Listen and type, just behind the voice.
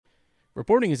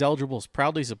Reporting is Eligible is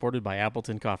proudly supported by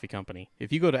Appleton Coffee Company.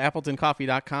 If you go to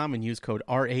appletoncoffee.com and use code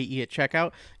RAE at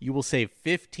checkout, you will save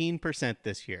 15%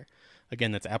 this year.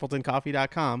 Again, that's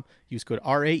appletoncoffee.com. Use code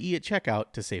RAE at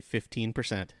checkout to save 15%.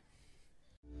 Back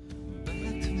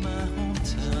to my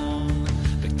hometown,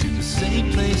 back to the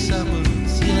same place I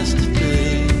was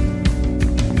yesterday.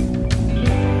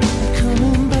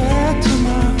 Coming back to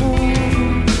my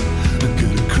home, a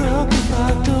good crop if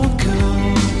I don't go.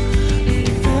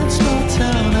 That small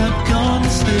town, I'm gonna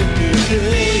stay.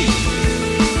 Hey.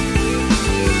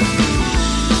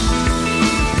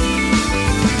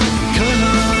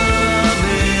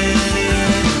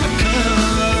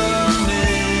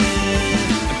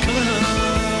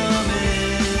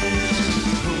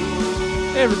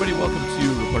 Hey everybody, welcome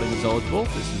to Reporting is Eligible.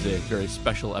 This is a very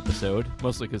special episode,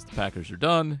 mostly because the Packers are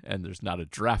done and there's not a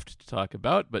draft to talk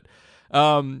about, but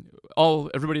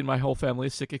everybody in my whole family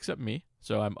is sick except me,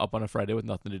 so I'm up on a Friday with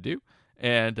nothing to do,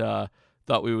 and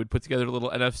thought we would put together a little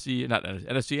NFC and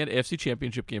AFC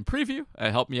Championship game preview.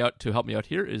 To help me out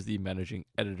here is the managing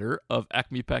editor of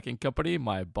Acme Packing Company,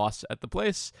 my boss at the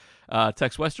place,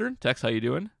 Tex Western. Tex, how you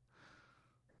doing?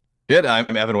 Good.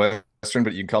 I'm Evan Western,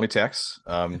 but you can call me Tex.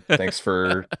 Thanks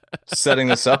for setting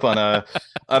this up on a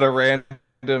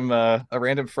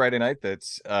random Friday night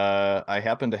that I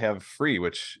happen to have free,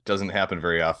 which doesn't happen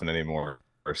very often anymore.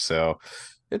 So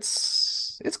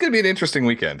it's going to be an interesting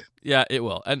weekend. Yeah, it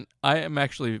will. And I am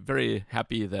actually very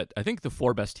happy that I think the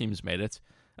four best teams made it.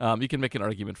 You can make an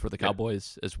argument for the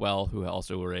Cowboys as well, who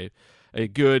also were a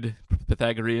good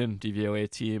Pythagorean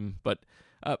DVOA team, but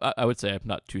I would say I'm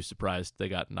not too surprised they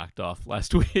got knocked off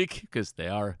last week because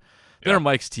they're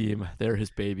Mike's team, they're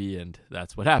his baby, and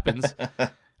that's what happens.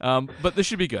 But this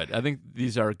should be good. I think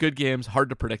these are good games, hard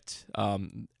to predict.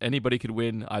 Anybody could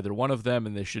win either one of them,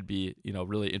 and they should be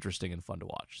really interesting and fun to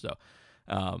watch. So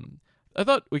I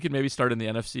thought we could maybe start in the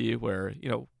NFC where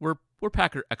we're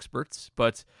Packer experts,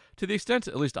 but to the extent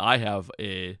at least I have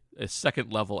a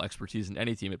second level expertise in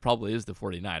any team, it probably is the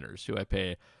 49ers, who I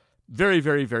pay very,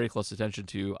 very, very close attention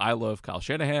to. I love Kyle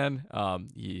Shanahan.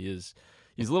 He's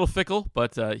a little fickle,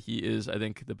 but he is, I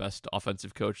think, the best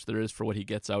offensive coach there is for what he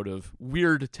gets out of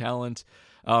weird talent.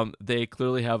 They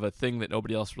clearly have a thing that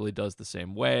nobody else really does the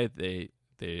same way. They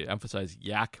emphasize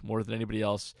yak more than anybody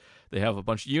else. They have a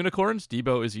bunch of unicorns.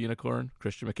 Debo is a unicorn.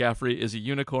 Christian McCaffrey is a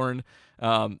unicorn.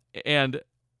 And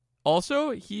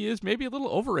also, he is maybe a little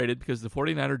overrated because the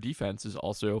 49er defense is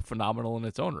also phenomenal in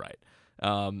its own right.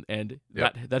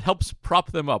 That helps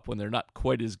prop them up when they're not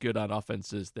quite as good on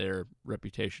offense as their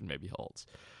reputation maybe holds.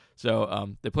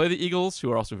 So they play the Eagles,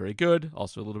 who are also very good,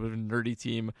 also a little bit of a nerdy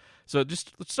team. So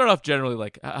just let's start off generally,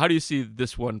 like, how do you see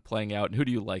this one playing out, and who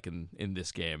do you like in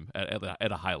this game at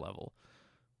a high level?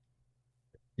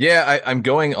 Yeah, I'm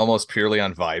going almost purely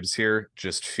on vibes here,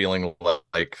 just feeling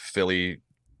like Philly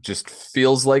just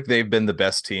feels like they've been the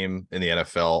best team in the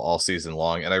NFL all season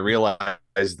long. And I realize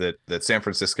that San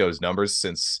Francisco's numbers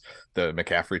since the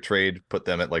McCaffrey trade put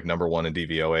them at like number one in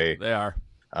DVOA. They are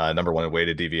number one in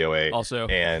weighted DVOA also.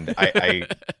 And I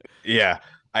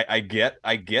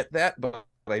get that, but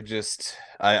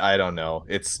I don't know.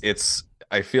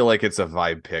 I feel like it's a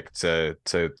vibe pick to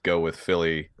go with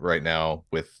Philly right now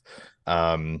with,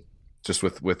 just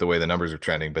with the way the numbers are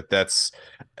trending. But that's,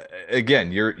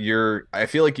 again, I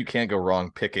feel like you can't go wrong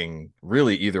picking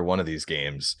really either one of these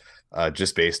games,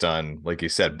 just based on, like you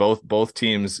said, both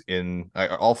teams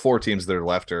all four teams that are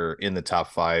left are in the top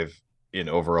 5 in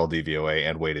overall DVOA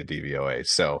and weighted DVOA.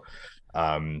 So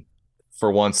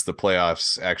for once the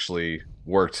playoffs actually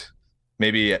worked,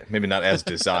 maybe not as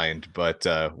designed, but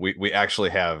we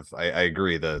actually have, I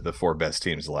agree, the 4 best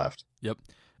teams left. Yep.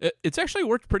 It's actually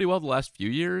worked pretty well the last few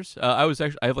years. I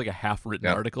have like a half-written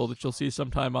article that you'll see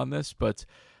sometime on this, but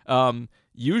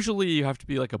usually you have to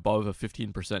be like above a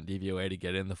 15% DVOA to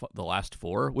get in the last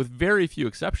 4, with very few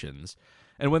exceptions.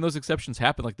 And when those exceptions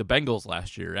happen, like the Bengals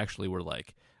last year actually were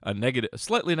like a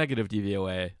slightly negative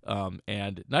DVOA,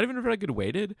 and not even very good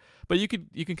weighted, but you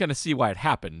can kind of see why it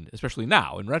happened, especially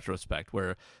now in retrospect,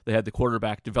 where they had the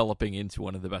quarterback developing into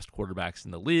one of the best quarterbacks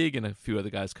in the league and a few other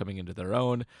guys coming into their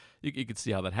own. You could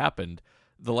see how that happened.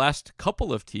 The last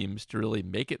couple of teams to really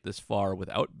make it this far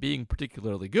without being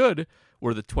particularly good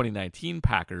were the 2019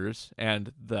 Packers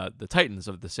and the Titans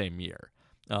of the same year.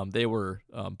 They were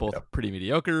both pretty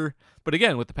mediocre, but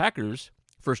again, with the Packers,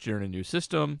 first year in a new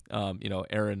system,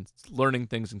 Aaron learning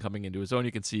things and coming into his own.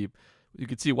 You could see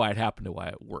why it happened and why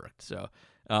it worked. So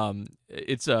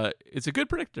it's a good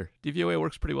predictor. DVOA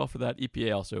works pretty well for that.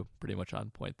 EPA also pretty much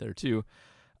on point there too.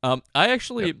 I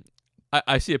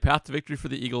see a path to victory for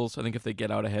the Eagles. I think if they get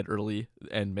out ahead early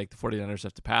and make the 49ers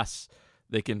have to pass,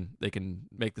 they can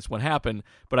make this one happen.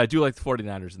 But I do like the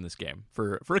 49ers in this game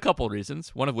for a couple of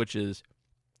reasons. One of which is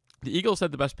the Eagles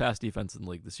had the best pass defense in the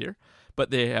league this year, but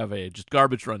they have a just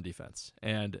garbage run defense.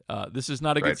 And this is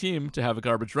not a good team to have a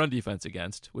garbage run defense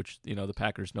against, which, the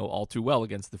Packers know all too well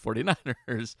against the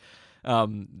 49ers.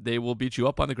 They will beat you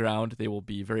up on the ground. They will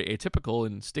be very atypical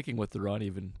in sticking with the run,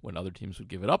 even when other teams would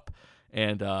give it up.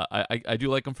 And I do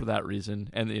like them for that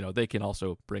reason. And, they can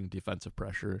also bring defensive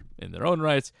pressure in their own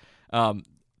rights.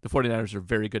 The 49ers are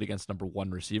very good against number one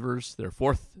receivers. They're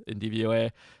fourth in DVOA.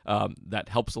 That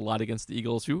helps a lot against the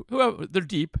Eagles, who they're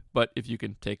deep, but if you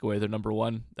can take away their number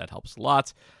one, that helps a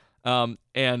lot.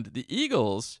 And the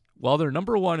Eagles, while they're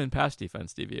number one in pass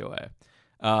defense DVOA,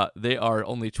 they are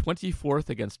only 24th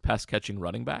against pass-catching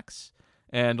running backs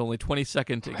and only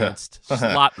 22nd against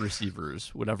slot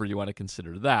receivers, whatever you want to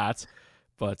consider that.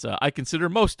 But I consider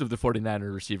most of the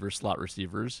 49er receivers slot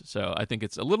receivers, so I think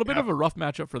it's a little bit of a rough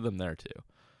matchup for them there, too.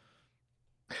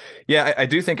 Yeah, I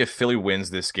do think if Philly wins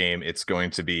this game, it's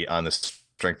going to be on the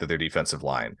strength of their defensive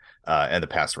line and the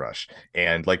pass rush.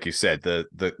 And like you said,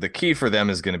 the key for them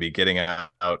is going to be getting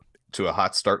out to a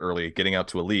hot start early, getting out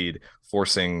to a lead,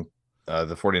 forcing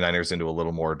the 49ers into a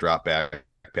little more drop back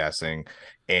passing.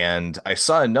 And I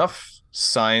saw enough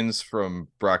signs from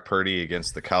Brock Purdy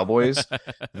against the Cowboys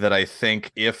that I think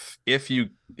if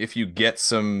you get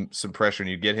some pressure and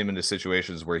you get him into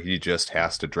situations where he just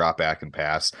has to drop back and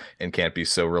pass and can't be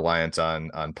so reliant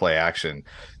on play action,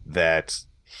 that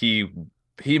he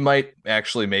might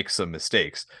actually make some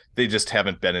mistakes. They just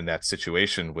haven't been in that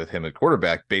situation with him at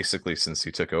quarterback basically since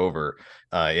he took over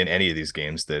in any of these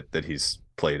games that he's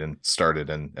played and started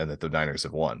and that the Niners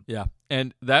have won. Yeah,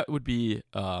 and that would be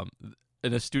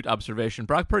an astute observation.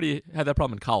 Brock Purdy had that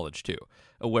problem in college too,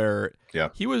 where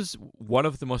he was one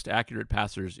of the most accurate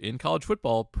passers in college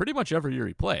football pretty much every year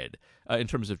he played in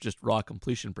terms of just raw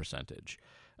completion percentage.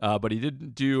 But he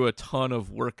didn't do a ton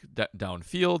of work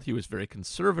downfield. He was very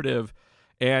conservative,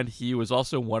 and he was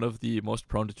also one of the most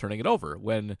prone to turning it over.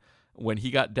 When he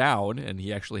got down and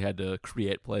he actually had to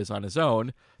create plays on his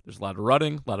own, there's a lot of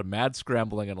running, a lot of mad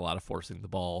scrambling, and a lot of forcing the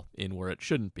ball in where it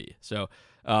shouldn't be. So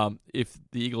if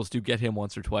the Eagles do get him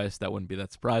once or twice, that wouldn't be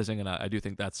that surprising, and I do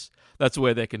think that's a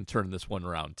way they can turn this one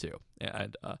around too.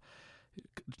 And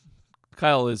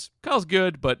Kyle's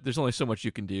good, but there's only so much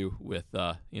you can do with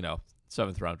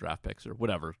 7th round draft picks or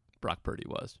whatever Brock Purdy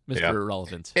was, Mr.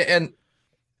 Irrelevant.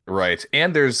 Right.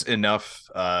 And there's enough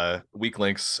weak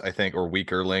links, I think, or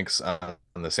weaker links on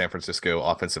the San Francisco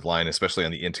offensive line, especially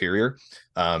on the interior.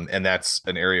 And that's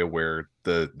an area where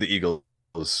the Eagles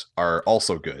are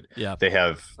also good. Yeah. They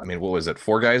have, what was it?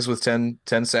 4 guys with 10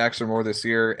 sacks or more this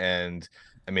year. And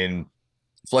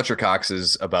Fletcher Cox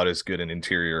is about as good an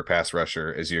interior pass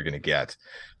rusher as you're going to get.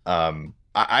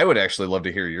 I would actually love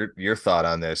to hear your thought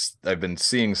on this. I've been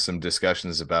seeing some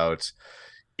discussions about,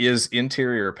 is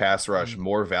interior pass rush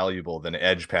more valuable than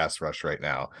edge pass rush right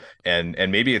now? And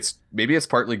maybe it's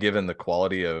partly given the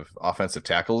quality of offensive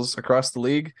tackles across the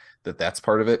league that's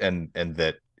part of it, and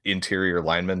that interior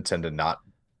linemen tend to not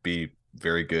be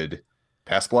very good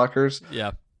pass blockers.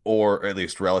 Yeah. Or at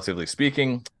least relatively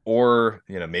speaking, or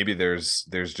maybe there's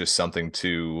just something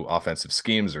to offensive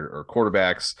schemes or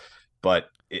quarterbacks, but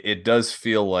it does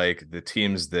feel like the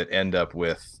teams that end up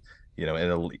with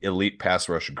an elite pass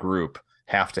rush group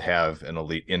have to have an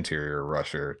elite interior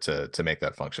rusher to make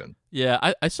that function.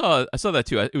 Yeah, I saw that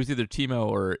too. It was either Timo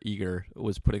or Eager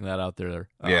was putting that out there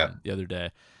the other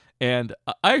day. And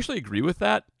I actually agree with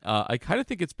that. I kind of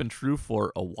think it's been true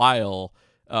for a while.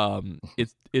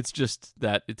 It's just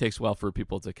that it takes a while for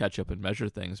people to catch up and measure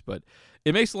things, but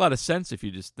it makes a lot of sense if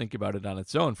you just think about it on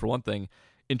its own. For one thing,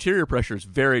 interior pressure is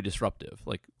very disruptive.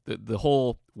 Like the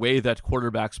whole way that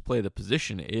quarterbacks play the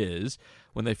position is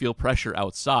when they feel pressure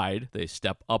outside, they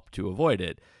step up to avoid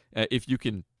it. If you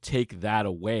can take that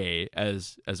away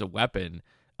as a weapon,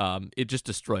 it just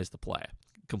destroys the play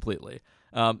completely.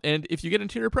 And if you get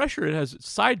interior pressure, it has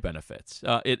side benefits.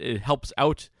 It helps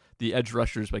out the edge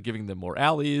rushers by giving them more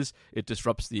alleys. It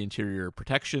disrupts the interior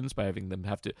protections by having them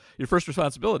have to. Your first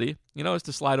responsibility, is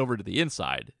to slide over to the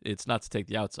inside. It's not to take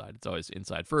the outside. It's always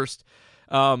inside first.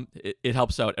 It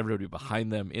helps out everybody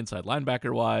behind them, inside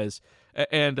linebacker wise.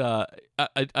 And I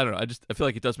don't know. I feel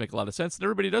like it does make a lot of sense, and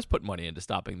everybody does put money into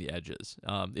stopping the edges.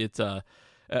 It's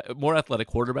more athletic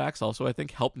quarterbacks also, I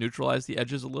think, help neutralize the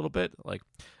edges a little bit. Like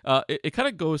it kind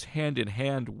of goes hand in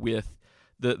hand with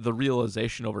the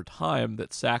realization over time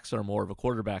that sacks are more of a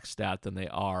quarterback stat than they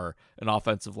are an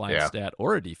offensive line stat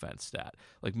or a defense stat.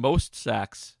 Like most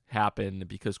sacks happen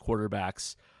because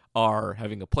quarterbacks are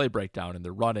having a play breakdown and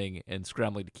they're running and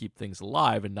scrambling to keep things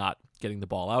alive and not getting the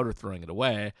ball out or throwing it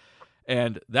away.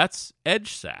 and that's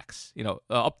edge sacks.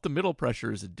 Up the middle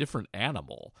pressure is a different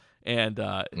animal, and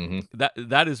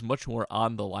that is much more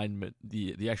on the lineman,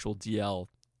 the actual DL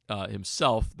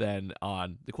himself, than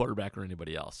on the quarterback or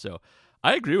anybody else. So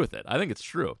I agree with it. I think it's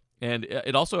true, and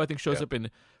it also, I think, shows up in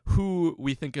who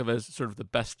we think of as sort of the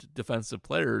best defensive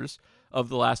players of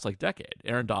the last decade.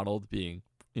 Aaron Donald being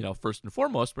first and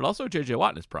foremost, but also J.J.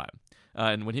 Watt in his prime.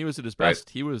 And when he was at his best,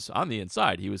 he was on the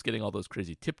inside. He was getting all those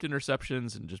crazy tipped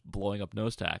interceptions and just blowing up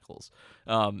nose tackles.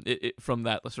 From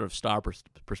that sort of star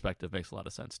perspective, makes a lot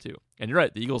of sense too. And you're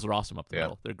right, the Eagles are awesome up the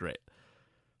middle. They're great.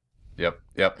 Yep.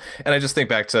 And I just think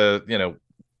back to,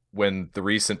 when the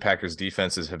recent Packers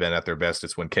defenses have been at their best,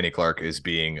 it's when Kenny Clark is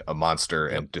being a monster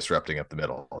and disrupting up the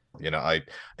middle.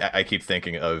 I keep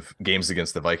thinking of games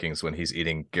against the Vikings when he's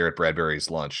eating Garrett Bradbury's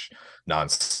lunch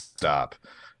nonstop.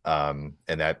 And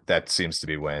that seems to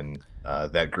be when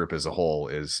that group as a whole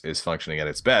is functioning at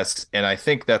its best. And I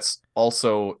think that's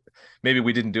also, maybe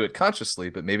we didn't do it consciously,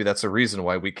 but maybe that's a reason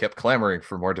why we kept clamoring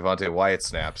for more Devontae Wyatt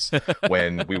snaps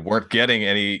when we weren't getting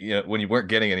any, when you weren't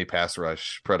getting any pass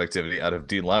rush productivity out of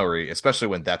Dean Lowry, especially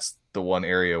when that's the one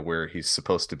area where he's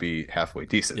supposed to be halfway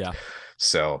decent. Yeah.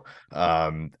 So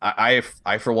I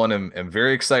for one am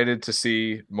very excited to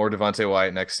see more Devontae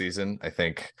Wyatt next season. I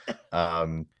think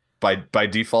by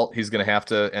default, he's going to have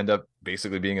to end up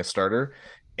basically being a starter.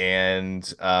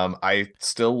 And I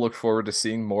still look forward to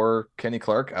seeing more Kenny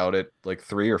Clark out at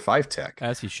 3 or 5 tech,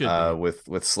 as he should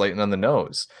with Slayton on the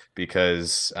nose,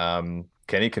 because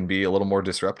Kenny can be a little more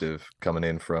disruptive coming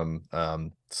in from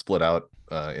split out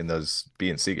in those B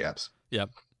and C gaps.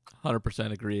 Yep,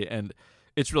 100% agree. And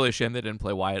it's really a shame they didn't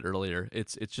play Wyatt earlier.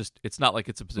 It's not like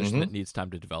it's a position that needs time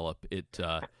to develop.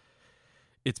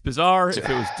 It's bizarre. If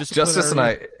it was Justice and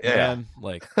I,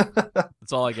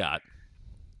 that's all I got.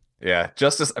 Yeah,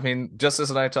 Justice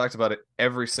and I talked about it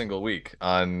every single week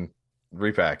on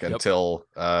Repack until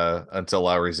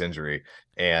Lowry's injury.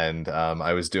 And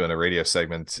I was doing a radio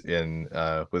segment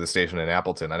with a station in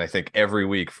Appleton, and I think every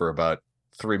week for about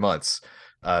 3 months,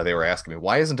 they were asking me,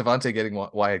 why isn't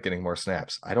Devontae Wyatt getting more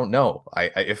snaps? I don't know.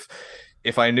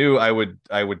 If I knew, I would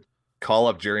call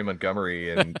up Jerry Montgomery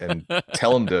and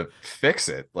tell him to fix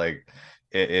it.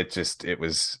 It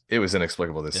was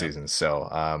inexplicable this season.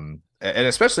 So and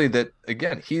especially that,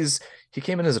 again, he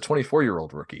came in as a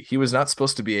 24-year-old rookie. He was not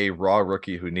supposed to be a raw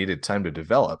rookie who needed time to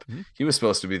develop. Mm-hmm. He was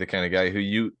supposed to be the kind of guy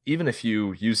who even if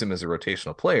you use him as a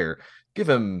rotational player, give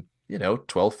him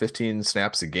 12, 15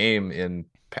 snaps a game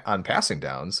on passing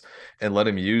downs, and let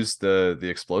him use the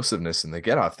explosiveness and the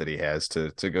get off that he has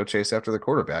to go chase after the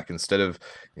quarterback, instead of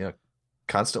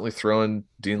constantly throwing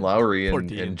Dean Lowry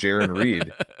and Jaron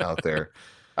Reed out there.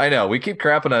 I know we keep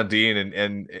crapping on Dean,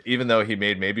 and even though he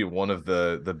made maybe one of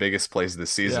the biggest plays of the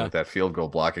season with that field goal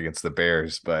block against the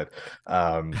Bears, but he's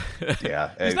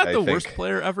not the worst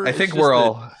player ever. I think we're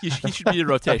all he should be a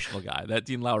rotational guy. That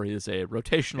Dean Lowry is a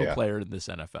rotational player in this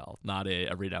NFL, not a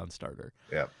every down starter.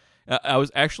 Yeah. I was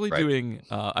actually doing.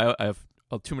 I have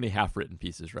too many half-written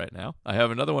pieces right now. I have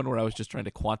another one where I was just trying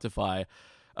to quantify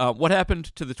what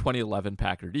happened to the 2011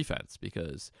 Packer defense,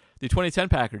 because the 2010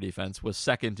 Packer defense was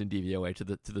second in DVOA to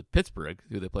the Pittsburgh,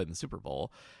 who they played in the Super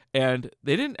Bowl, and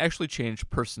they didn't actually change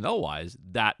personnel-wise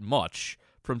that much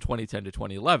from 2010 to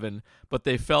 2011, but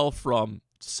they fell from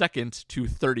second to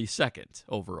 32nd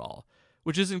overall,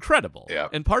 which is incredible. Yeah.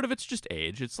 And part of it's just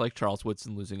age. It's like Charles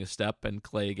Woodson losing a step and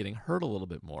Clay getting hurt a little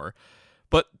bit more.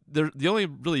 But the only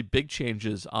really big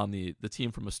changes on the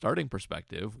team from a starting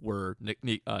perspective were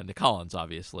Nick Collins,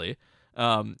 obviously,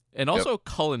 and also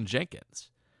Cullen Jenkins,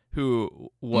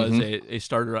 who was a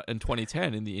starter in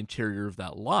 2010 in the interior of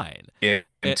that line.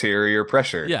 Interior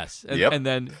pressure. Yes. And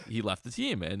then he left the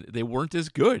team, and they weren't as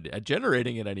good at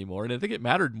generating it anymore, and I think it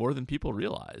mattered more than people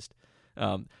realized.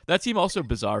 That team also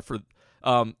bizarre for...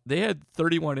 they had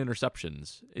 31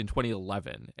 interceptions in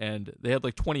 2011, and they had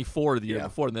 24 the year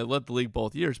before, and they led the league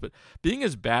both years. But being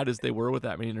as bad as they were with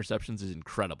that many interceptions is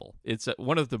incredible. It's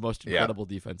one of the most incredible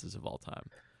defenses of all time.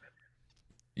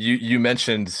 You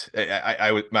mentioned,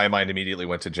 my mind immediately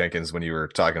went to Jenkins when you were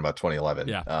talking about 2011,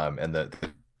 and the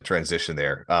transition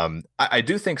there. I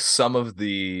do think some of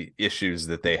the issues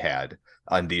that they had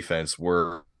on defense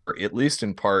were, at least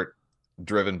in part,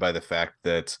 driven by the fact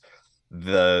that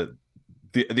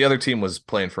the other team was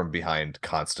playing from behind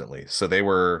constantly. So they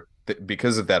were,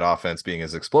 because of that offense being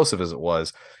as explosive as it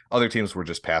was, other teams were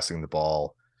just passing the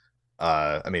ball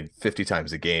 50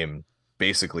 times a game,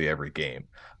 basically every game.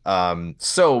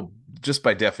 So just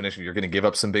by definition, you're going to give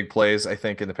up some big plays, I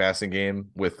think, in the passing game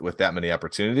with that many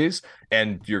opportunities,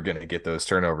 and you're going to get those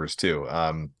turnovers too.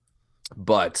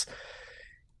 But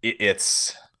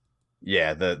it's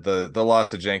Yeah, the loss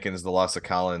to Jenkins, the loss to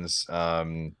Collins,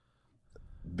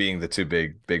 being the two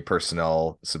big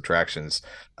personnel subtractions.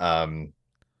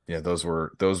 Yeah, those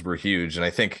were huge, and I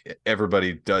think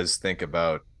everybody does think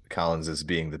about Collins as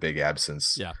being the big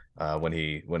absence Yeah. When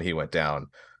he went down,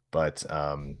 but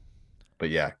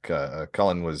yeah,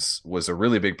 Cullen was a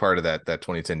really big part of that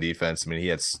 2010 defense. I mean, he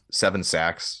had 7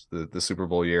 sacks the Super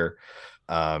Bowl year,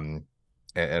 and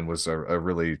was a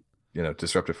really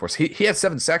disruptive force. He had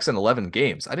 7 sacks in 11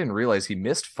 games. I didn't realize he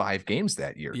missed 5 games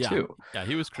that year Yeah. too. Yeah,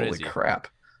 he was Holy crazy. crap!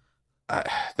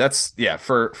 That's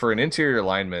for an interior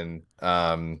lineman.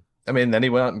 I mean, then he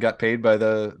went out and got paid by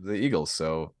the Eagles,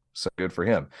 so good for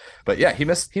him. But yeah, he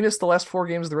missed the last 4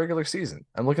 games of the regular season.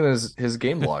 I'm looking at his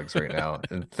game logs right now,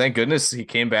 and thank goodness he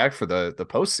came back for the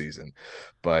postseason.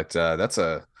 But that's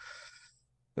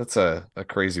a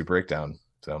crazy breakdown.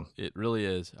 So It really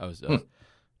is. I was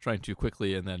trying to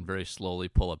quickly and then very slowly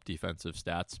pull up defensive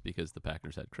stats because the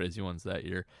Packers had crazy ones that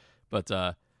year. But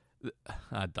darn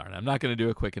it, I'm not going to do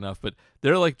it quick enough. But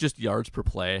they're like just yards per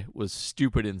play was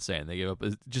stupid insane. They gave up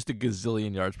just a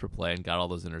gazillion yards per play and got all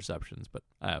those interceptions. But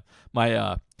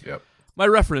my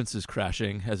reference is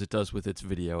crashing as it does with its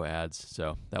video ads,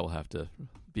 so that will have to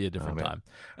be a different time.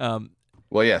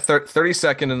 Well, yeah,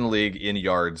 32nd in the league in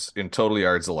yards, in total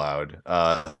yards allowed.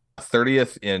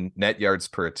 30th in net yards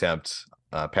per attempt,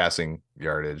 passing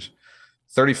yardage.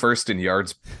 31st in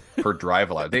yards per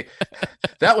drive allowed.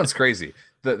 That one's crazy.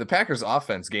 The Packers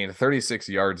offense gained 36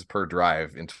 yards per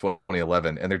drive in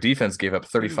 2011, and their defense gave up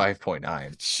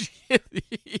 35.9.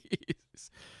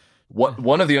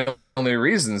 One of the only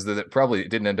reasons that it probably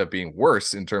didn't end up being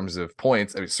worse in terms of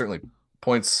points. I mean, certainly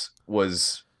points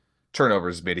was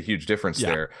turnovers made a huge difference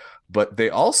there, but they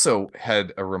also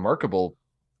had a remarkable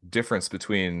difference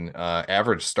between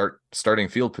average starting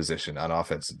field position on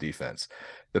offense and defense.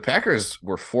 The Packers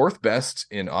were 4th best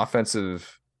in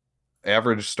offensive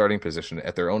average starting position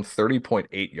at their own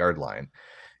 30.8 yard line,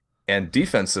 and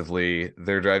defensively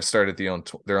their drive started at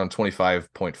their own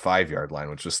 25.5 yard line,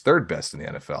 which was 3rd best in the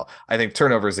NFL. I think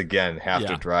turnovers again have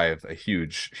to drive a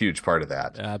huge part of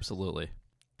that. Absolutely.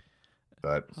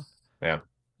 But yeah.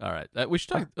 All right. We should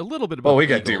talk a little bit about we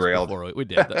got derailed. We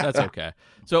did. That's okay.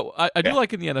 So I do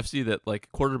like in the NFC that like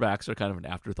quarterbacks are kind of an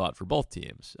afterthought for both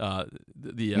teams.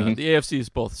 The AFC is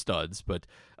both studs, but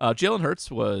Jalen Hurts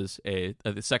was the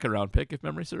 2nd round pick, if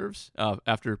memory serves,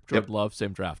 after Jordan Love,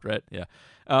 same draft, right? Yeah.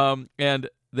 And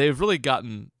they've really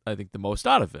gotten, I think, the most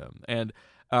out of him. And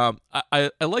I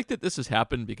like that this has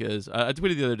happened because I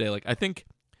tweeted the other day, like, I think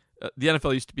the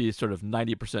NFL used to be sort of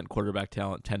 90% quarterback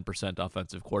talent, 10%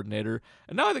 offensive coordinator.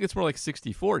 And now I think it's more like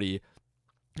 60-40.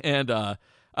 And I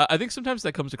think sometimes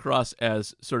that comes across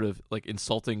as sort of like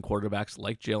insulting quarterbacks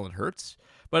like Jalen Hurts.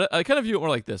 But I kind of view it more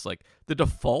like this. Like the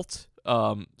default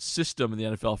system in the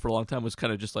NFL for a long time was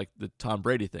kind of just like the Tom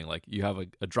Brady thing. Like you have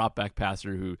a drop back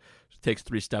passer who takes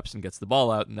 3 steps and gets the ball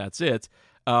out, and that's it.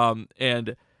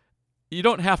 And you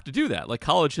don't have to do that. Like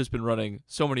college has been running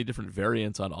so many different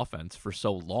variants on offense for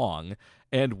so long.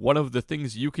 And one of the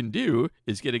things you can do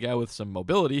is get a guy with some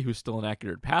mobility who's still an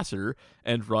accurate passer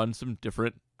and run some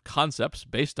different concepts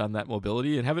based on that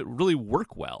mobility and have it really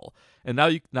work well. And now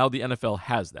the NFL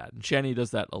has that. And Shanny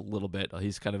does that a little bit.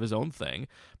 He's kind of his own thing.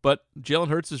 But Jalen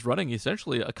Hurts is running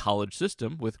essentially a college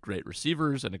system with great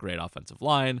receivers and a great offensive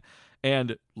line,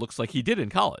 and looks like he did in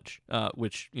college,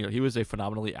 which, he was a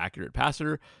phenomenally accurate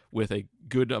passer with a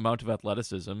good amount of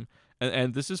athleticism.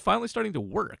 And this is finally starting to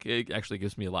work. It actually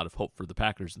gives me a lot of hope for the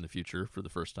Packers in the future for the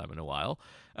first time in a while.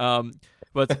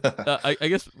 But I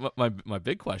guess my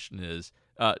big question is,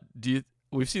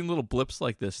 we've seen little blips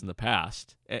like this in the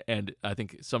past, and I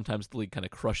think sometimes the league kind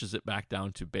of crushes it back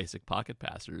down to basic pocket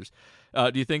passers.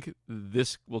 Do you think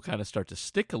this will kind of start to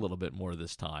stick a little bit more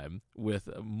this time with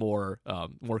more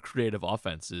creative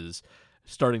offenses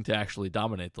starting to actually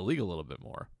dominate the league a little bit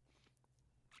more?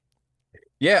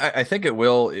 Yeah, I think it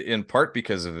will, in part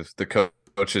because of the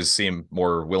coaches seem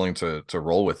more willing to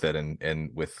roll with it and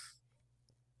with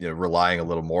relying a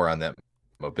little more on that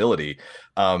mobility,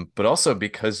 but also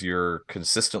because you're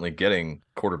consistently getting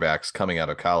quarterbacks coming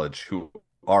out of college who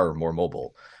are more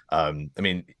mobile. I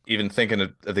mean, even thinking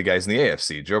of the guys in the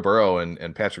AFC, Joe Burrow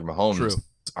and Patrick Mahomes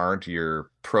aren't your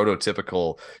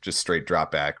prototypical just straight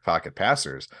drop back pocket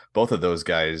passers. Both of those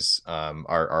guys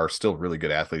are still really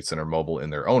good athletes and are mobile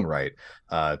in their own right,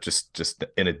 just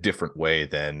in a different way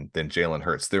than Jalen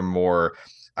Hurts. They're more,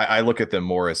 I look at them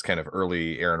more as kind of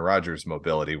early Aaron Rodgers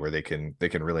mobility, where they can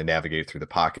really navigate through the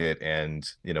pocket, and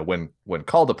when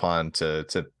called upon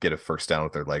to get a first down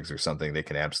with their legs or something, they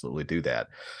can absolutely do that.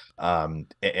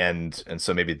 And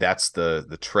so maybe that's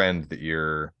the trend that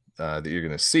you're going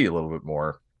to see a little bit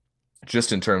more.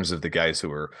 just in terms of the guys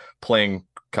who are playing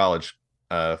college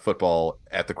football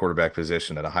at the quarterback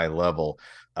position at a high level,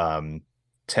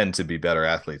 tend to be better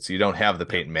athletes. You don't have the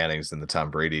Peyton Mannings and the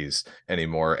Tom Brady's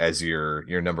anymore as your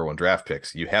number one draft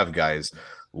picks. You have guys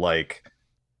like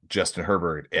Justin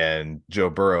Herbert and Joe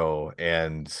Burrow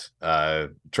and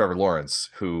Trevor Lawrence,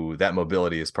 who that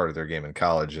mobility is part of their game in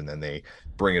college, and then they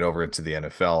bring it over into the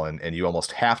NFL, and you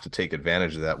almost have to take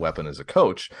advantage of that weapon as a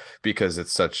coach because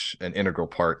it's such an integral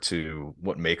part to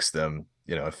what makes them,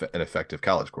 an effective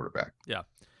college quarterback. Yeah.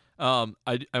 I'm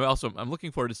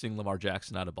looking forward to seeing Lamar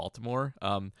Jackson out of Baltimore.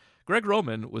 Greg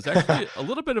Roman was actually a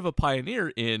little bit of a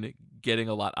pioneer in getting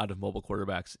a lot out of mobile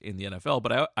quarterbacks in the NFL,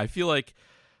 but I feel like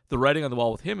the writing on the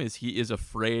wall with him is he is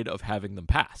afraid of having them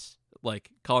pass. Like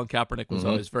Colin Kaepernick was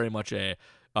always very much a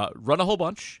run a whole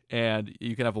bunch and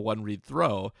you can have a one-read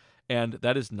throw, and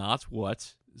that is not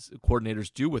what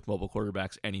coordinators do with mobile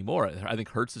quarterbacks anymore. I think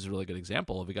Hurts is a really good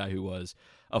example of a guy who was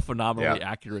a phenomenally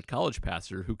accurate college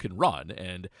passer who can run,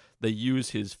 and they use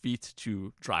his feet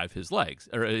to drive his legs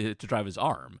or to drive his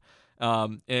arm.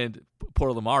 And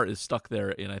poor Lamar is stuck there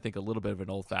in, I think, a little bit of an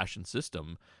old-fashioned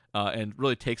system, and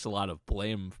really takes a lot of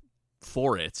blame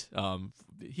for it.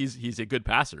 He's a good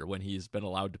passer when he's been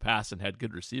allowed to pass and had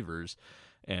good receivers,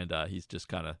 and he's just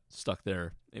kind of stuck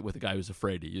there with a guy who's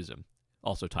afraid to use him.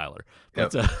 Also Tyler.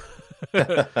 But,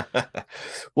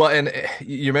 Well, and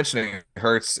you're mentioning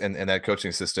Hurts and that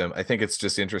coaching system. I think it's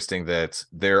just interesting that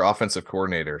their offensive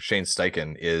coordinator, Shane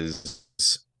Steichen,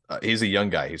 he's a young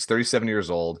guy. He's 37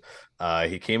 years old.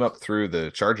 He came up through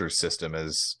the Chargers system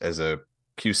as a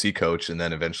QC coach and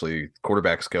then eventually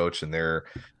quarterbacks coach and their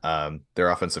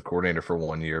offensive coordinator for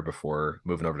 1 year before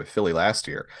moving over to Philly last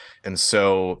year. And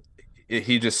so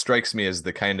he just strikes me as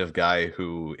the kind of guy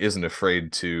who isn't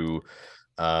afraid to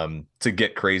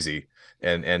get crazy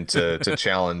and to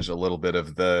challenge a little bit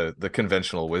of the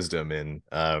conventional wisdom in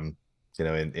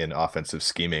offensive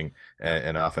scheming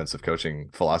and offensive coaching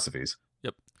philosophies.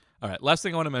 Yep. All right. Last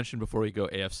thing I want to mention before we go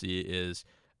AFC is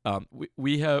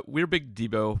we're big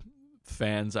Debo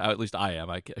fans. At least I am.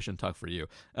 I shouldn't talk for you.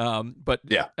 But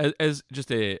yeah, as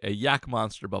just a yak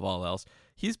monster above all else,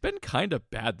 he's been kind of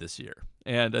bad this year.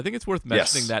 And I think it's worth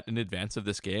mentioning that in advance of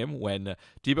this game when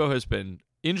Debo has been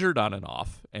injured on and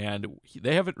off, and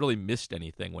they haven't really missed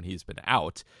anything when he's been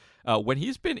out. When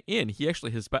he's been in, he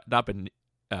actually has not been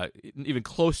even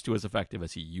close to as effective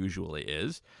as he usually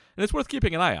is. And it's worth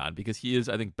keeping an eye on because he is,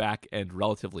 I think, back and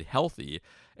relatively healthy.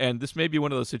 And this may be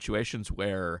one of those situations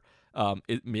where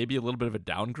it may be a little bit of a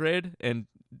downgrade. And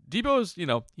Debo's,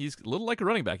 he's a little like a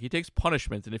running back. He takes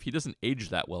punishment, and if he doesn't age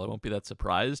that well, I won't be that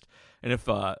surprised. And if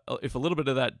a little bit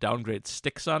of that downgrade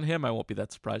sticks on him, I won't be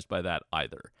that surprised by that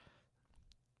either.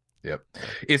 Yep.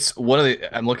 It's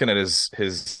I'm looking at his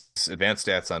advanced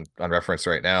stats on reference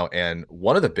right now. And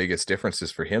one of the biggest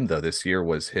differences for him though, this year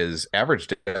was his average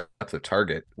depth of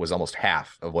target was almost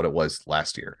half of what it was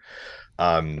last year.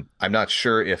 I'm not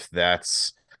sure if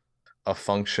that's a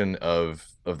function of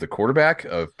the quarterback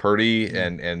of Purdy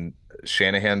and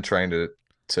Shanahan trying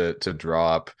to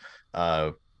draw up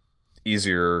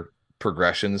easier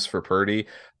progressions for Purdy.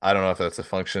 I don't know if that's a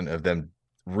function of them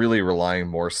really relying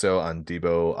more so on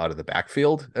Debo out of the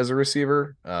backfield as a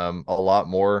receiver, a lot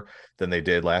more than they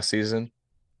did last season.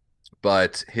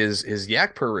 But his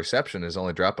yak per reception is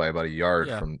only dropped by about a yard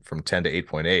from 10 to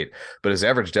 8.8, but his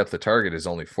average depth of target is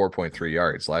only 4.3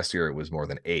 yards. Last year it was more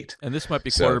than 8. And this might be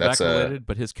quarterback related,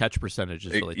 but his catch percentage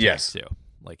is really tight too,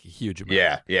 like a huge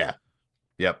amount. Yeah.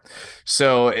 Yep.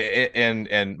 So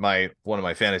and one of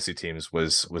my fantasy teams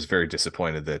was very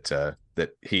disappointed that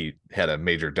he had a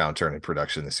major downturn in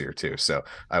production this year too. So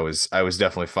I was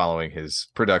definitely following his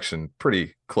production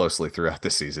pretty closely throughout the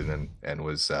season and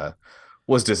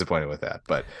was disappointed with that.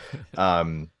 But I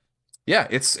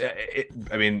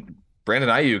mean, Brandon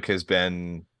Ayuk has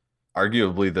been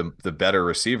arguably the better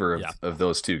receiver of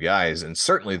those two guys, and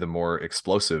certainly the more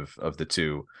explosive of the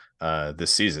two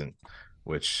this season,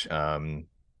 which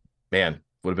man,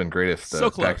 would have been great if the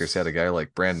Packers had a guy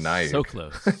like Brandon Ayuk. So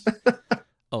close.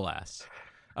 Alas.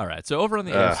 All right, so over on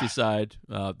the AFC side,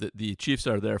 the Chiefs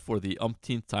are there for the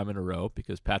umpteenth time in a row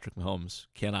because Patrick Mahomes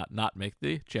cannot not make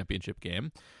the championship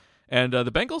game. And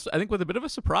the Bengals, I think, with a bit of a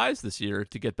surprise this year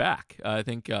to get back. I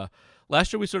think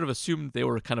last year we sort of assumed they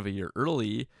were kind of a year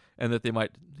early and that they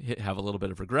might have a little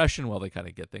bit of regression while they kind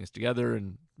of get things together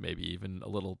and maybe even a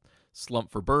little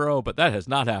slump for Burrow, but that has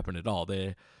not happened at all.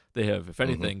 They have, if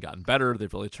anything, gotten better.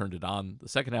 They've really turned it on the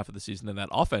second half of the season, and that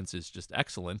offense is just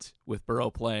excellent with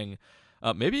Burrow playing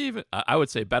maybe even, I would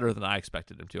say, better than I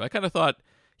expected him to. I kind of thought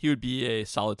he would be a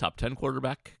solid top 10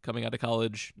 quarterback coming out of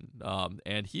college.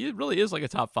 And he really is like a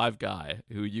top 5 guy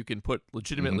who you can put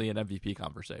legitimately in MVP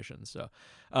conversations. So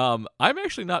I'm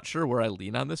actually not sure where I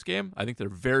lean on this game. I think they're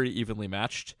very evenly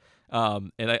matched.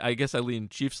 And I guess I lean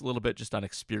Chiefs a little bit just on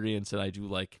experience, and I do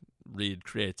like Reed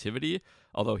creativity,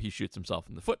 although he shoots himself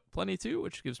in the foot plenty too,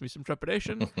 which gives me some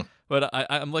trepidation. But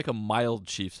I'm like a mild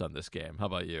Chiefs on this game. How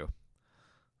about you?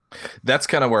 That's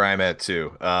kind of where I'm at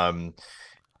too.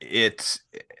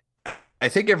 I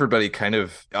think everybody kind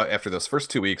of after those first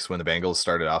 2 weeks when the Bengals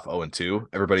started off 0-2,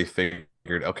 everybody figured,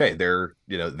 okay,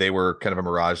 they were kind of a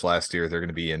mirage last year. They're going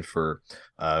to be in for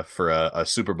a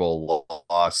Super Bowl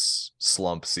loss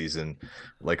slump season,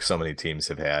 like so many teams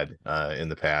have had in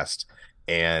the past.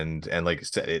 And like I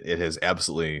said, it has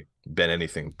absolutely been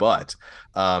anything but.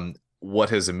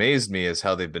 What has amazed me is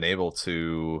how they've been able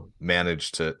to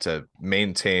manage to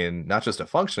maintain not just a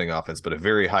functioning offense, but a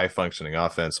very high functioning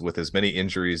offense with as many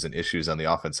injuries and issues on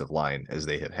the offensive line as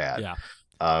they have had. Yeah.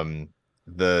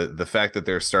 The fact that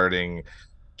they're starting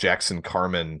Jackson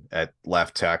Carman at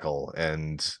left tackle,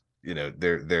 and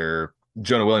they're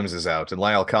Jonah Williams is out and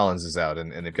Lyle Collins is out,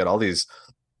 and they've got all these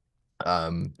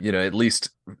at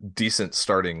least decent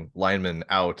starting linemen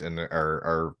out and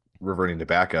are reverting to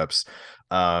backups.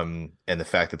 And the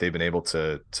fact that they've been able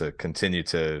to continue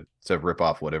to rip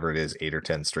off whatever it is, 8 or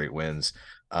 10 straight wins.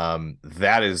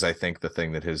 That is, I think, the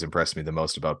thing that has impressed me the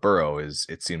most about Burrow is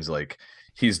it seems like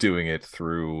he's doing it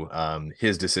through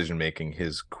his decision making,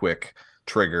 his quick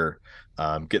trigger,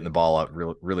 getting the ball out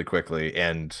really quickly,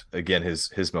 and again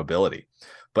his mobility.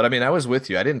 But I mean, I was with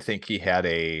you. I didn't think he had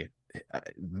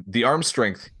the arm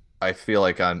strength. I feel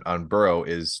like on Burrow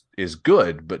is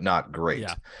good, but not great.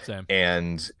 Yeah, same.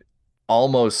 And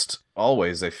almost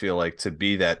always, I feel like to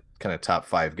be that kind of top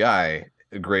 5 guy,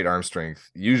 a great arm strength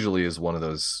usually is one of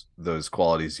those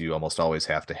qualities you almost always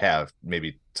have to have.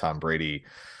 Maybe Tom Brady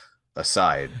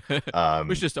aside. We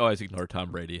should just always ignore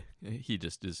Tom Brady. He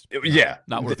just is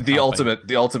not worth the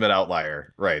ultimate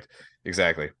outlier, right?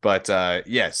 Exactly. But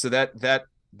so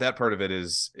that part of it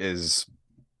is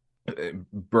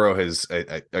Burrow has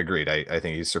I agreed. I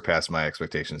think he's surpassed my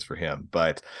expectations for him,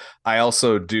 but I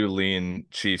also do lean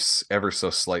Chiefs ever so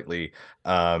slightly,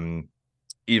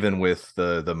 even with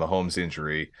the Mahomes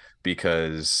injury,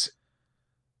 because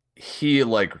he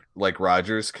like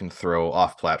Rodgers can throw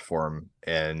off platform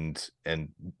and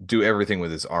do everything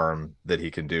with his arm that he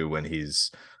can do when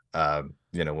he's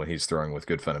when he's throwing with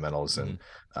good fundamentals and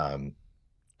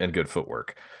good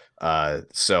footwork.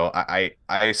 So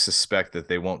I suspect that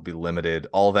they won't be limited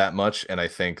all that much, and I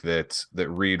think that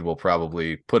Reed will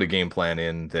probably put a game plan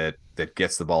in that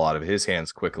gets the ball out of his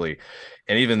hands quickly.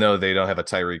 And even though they don't have a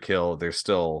Tyreek Hill, there's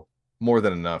still more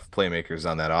than enough playmakers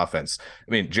on that offense.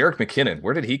 I mean, Jerick McKinnon,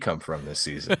 where did he come from this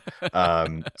season?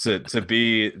 To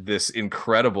be this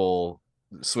incredible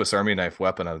Swiss Army knife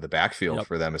weapon out of the backfield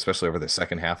for them, especially over the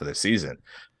second half of the season.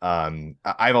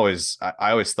 I always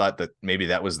thought that maybe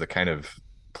that was the kind of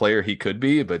player he could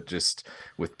be, but just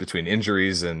between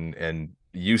injuries and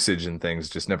usage and things,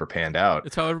 just never panned out.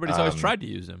 It's how everybody's always tried to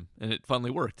use him, and it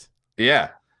finally worked. Yeah.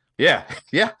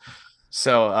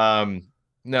 So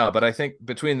no, but I think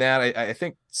between that, I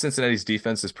think Cincinnati's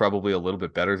defense is probably a little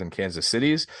bit better than Kansas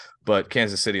City's, but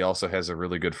Kansas City also has a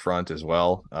really good front as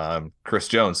well. Chris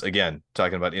Jones, again,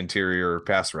 talking about interior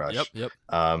pass rush. Yep.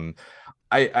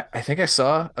 I think I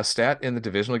saw a stat in the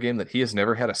divisional game that he has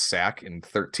never had a sack in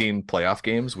 13 playoff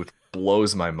games, which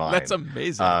blows my mind. That's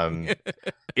amazing.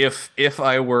 If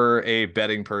I were a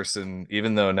betting person,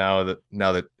 even though now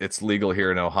that it's legal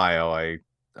here in Ohio, I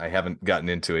haven't gotten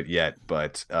into it yet,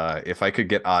 but if I could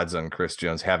get odds on Chris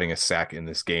Jones having a sack in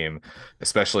this game,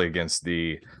 especially against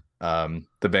the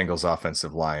Bengals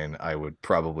offensive line, I would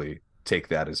probably take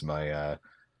that as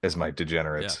my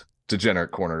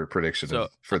degenerate corner prediction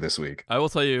for this week. I will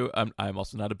tell you, I'm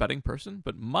also not a betting person,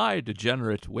 but my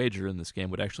degenerate wager in this game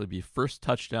would actually be first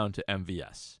touchdown to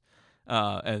MVS.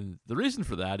 And the reason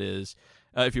for that is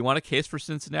if you want a case for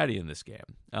Cincinnati in this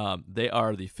game, they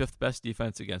are the 5th best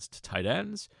defense against tight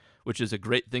ends, which is a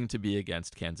great thing to be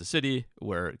against Kansas City,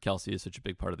 where Kelsey is such a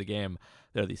big part of the game.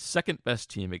 They're the 2nd best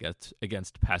team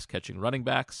against pass-catching running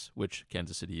backs, which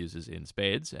Kansas City uses in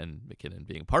spades, and McKinnon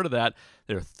being part of that.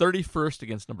 They're 31st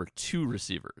against number 2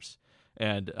 receivers.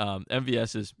 And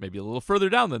MVS is maybe a little further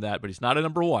down than that, but he's not a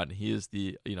number 1. He is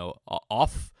the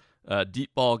off deep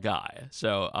ball guy.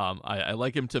 So I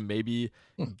like him to maybe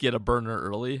get a burner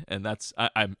early, and that's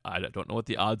I don't know what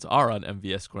the odds are on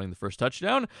MVS scoring the first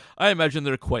touchdown. I imagine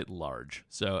they're quite large.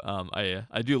 So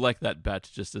I do like that bet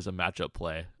just as a matchup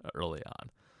play early on.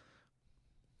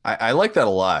 I like that a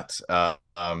lot.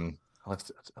 I'll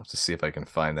have to see if I can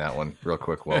find that one real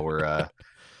quick while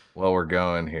we're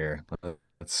going here.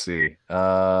 Let's see.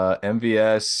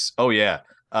 MVS. Oh yeah.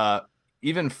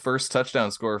 Even first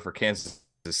touchdown scorer for Kansas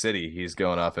City, he's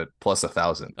going off at plus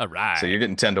 1,000. All right. So you're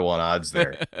getting 10-1 odds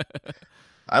there.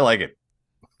 I like it.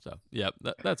 So yeah,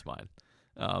 that's fine.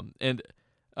 And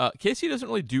KC doesn't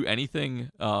really do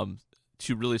anything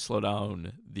to really slow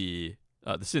down the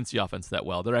Cincy offense that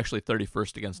well. They're actually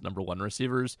 31st against number 1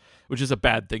 receivers, which is a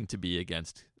bad thing to be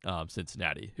against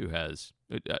Cincinnati, who has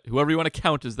whoever you want to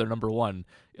count as their number 1.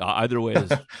 Either way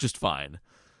is just fine.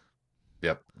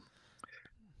 Yep.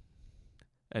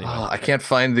 Anyway, I can't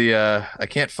find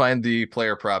the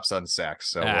player props on sacks,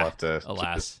 so we'll have to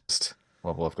alas.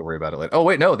 We'll have to worry about it later. Oh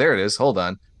wait, no, there it is. Hold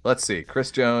on. Let's see.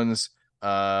 Chris Jones,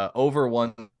 over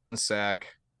 1 sack,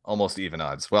 almost even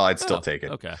odds. Well, I'd still take it.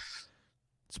 Okay.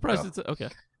 Surprised it's okay.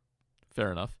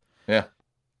 Fair enough. Yeah.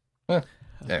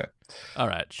 Anyway. All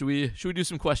right. Should we do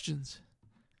some questions?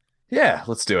 Yeah,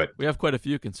 let's do it. We have quite a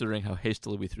few considering how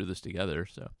hastily we threw this together.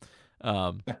 So,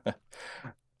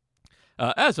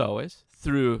 as always,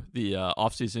 through the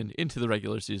off season into the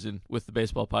regular season with the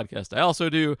baseball podcast, I also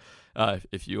do.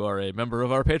 If you are a member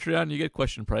of our Patreon, you get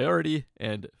question priority,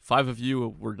 and 5 of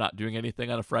you were not doing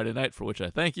anything on a Friday night, for which I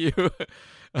thank you.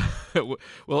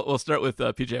 We'll start with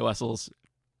PJ Wessels.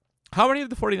 How many of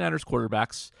the 49ers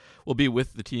quarterbacks will be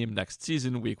with the team next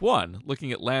season, week 1?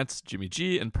 Looking at Lance, Jimmy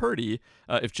G, and Purdy,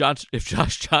 if Josh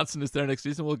Johnson is there next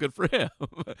season, well, good for him.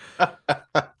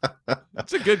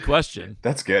 That's a good question.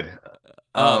 That's good.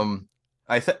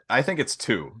 I think it's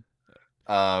 2.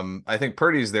 I think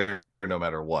Purdy's there no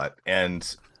matter what,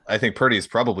 and I think Purdy's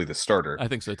probably the starter. I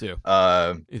think so too.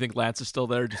 You think Lance is still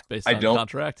there just based on the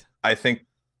contract? I think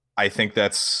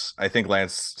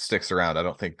Lance sticks around. I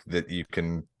don't think that you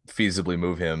can feasibly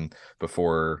move him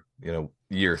before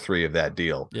year 3 of that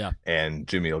deal. Yeah, and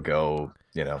Jimmy will go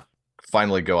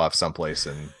finally go off someplace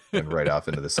and right off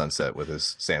into the sunset with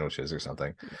his sandwiches or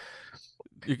something.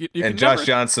 And Josh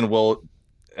Johnson will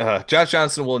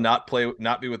not be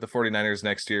with the 49ers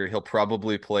next year. He'll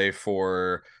probably play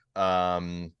for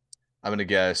I'm going to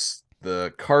guess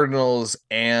the Cardinals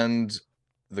and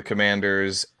the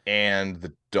Commanders and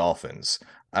the Dolphins.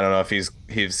 I don't know if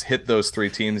he's hit those 3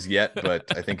 teams yet,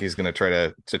 but I think he's going to try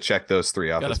to check those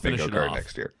 3 off his bingo card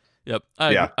next year. Yep.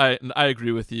 I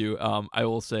agree with you. I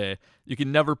will say you can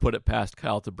never put it past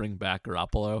Kyle to bring back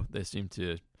Garoppolo. They seem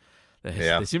to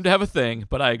have a thing,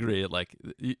 but I agree. Like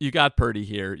you got Purdy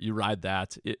here, you ride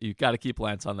that. You got to keep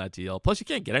Lance on that deal. Plus, you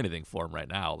can't get anything for him right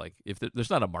now. Like if there's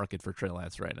not a market for Trey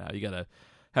Lance right now, you got to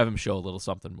have him show a little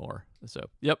something more. So,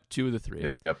 yep, 2 of the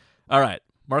 3. Yep. All right,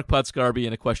 Mark Putscarby,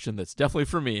 and a question that's definitely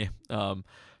for me.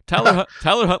 Tyler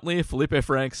Huntley, Felipe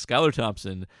Franks, Skylar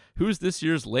Thompson. Who's this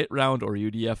year's late round or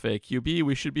UDFA QB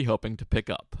we should be hoping to pick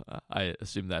up? I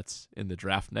assume that's in the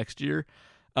draft next year.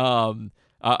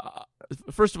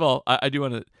 First of all, I do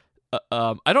want to.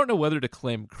 I don't know whether to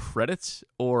claim credits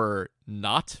or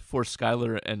not for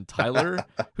Skylar and Tyler,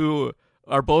 who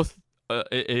are both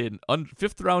a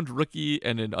 5th round rookie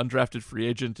and an undrafted free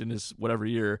agent in his whatever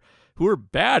year, who are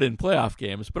bad in playoff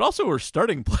games, but also are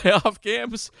starting playoff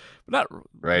games, not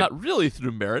really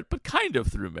through merit, but kind of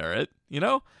through merit, They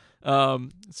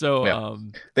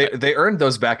earned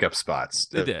those backup spots.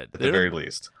 They did at the very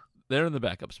least. They're in the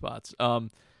backup spots.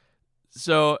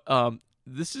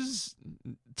 This is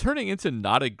turning into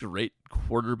not a great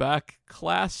quarterback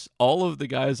class. All of the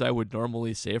guys I would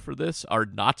normally say for this are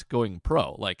not going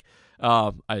pro. Like,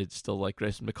 I still like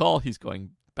Grayson McCall. He's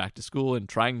going back to school and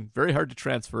trying very hard to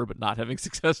transfer, but not having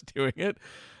success doing it.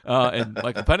 And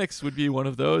Michael Penix would be one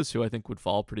of those who I think would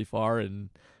fall pretty far. And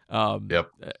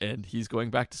and he's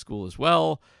going back to school as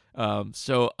well.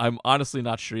 So I'm honestly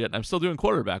not sure yet. And I'm still doing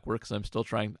quarterback work because I'm still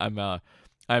trying.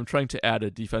 I'm trying to add a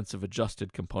defensive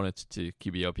adjusted component to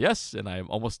QB OPS, and I'm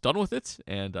almost done with it.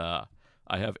 And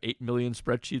I have 8 million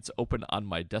spreadsheets open on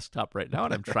my desktop right now,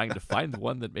 and I'm trying to find the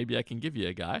one that maybe I can give you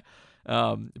a guy.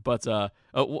 But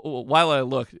while I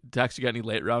look, Dax, you got any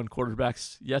late round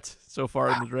quarterbacks yet so far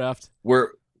in the draft?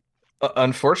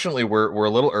 Unfortunately we're a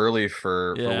little early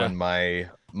for when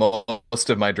most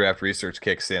of my draft research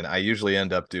kicks in. I usually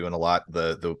end up doing a lot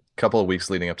the couple of weeks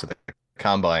leading up to the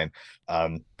combine,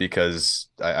 because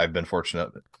I've been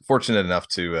fortunate enough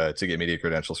to get media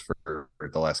credentials for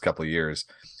the last couple of years.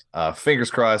 Fingers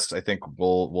crossed. I think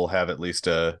we'll have at least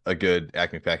a good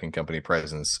Acme Packing Company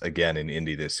presence again in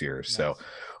Indy this year. Nice. So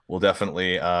we'll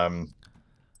definitely.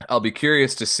 I'll be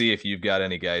curious to see if you've got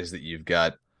any guys that you've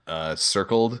got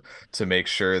circled to make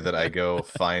sure that I go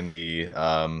find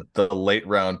the late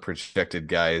round projected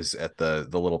guys at the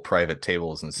little private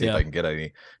tables and see if I can get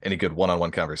any good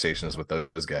one-on-one conversations with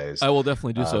those guys. I will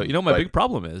definitely do so. My but- big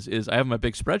problem is I have my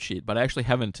big spreadsheet, but I actually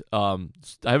haven't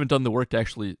done the work to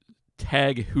actually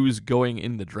tag who's going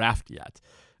in the draft yet.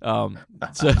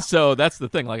 So that's the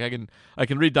thing. Like I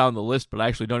can read down the list, but I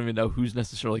actually don't even know who's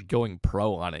necessarily going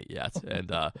pro on it yet.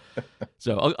 And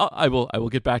so I will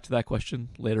get back to that question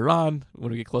later on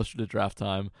when we get closer to draft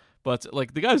time. But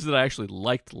like the guys that I actually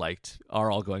liked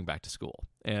are all going back to school,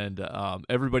 and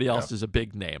everybody else is a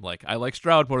big name. Like I like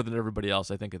Stroud more than everybody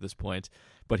else, I think, at this point,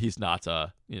 but he's not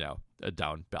a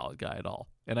down ballot guy at all.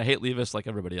 And I hate Levis like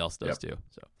everybody else does too.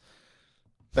 So.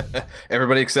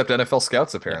 Everybody except NFL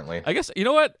scouts, apparently. I guess you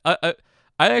know what I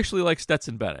actually like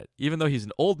Stetson Bennett, even though he's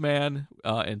an old man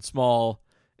and small.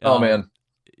 Man,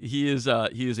 he is a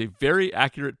very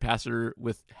accurate passer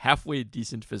with halfway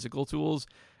decent physical tools,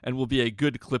 and will be a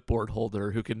good clipboard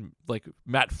holder who can like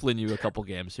Matt Flynn you a couple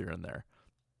games here and there.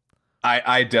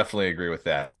 I definitely agree with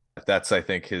that. That's I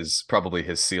think probably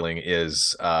his ceiling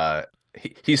is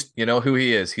he's who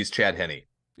he is. He's Chad Henne.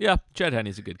 Yeah, Chad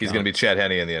Henne's a good guy. He's going to be Chad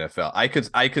Henne in the NFL. I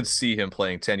could see him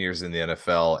playing 10 years in the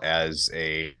NFL as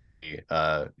a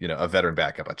veteran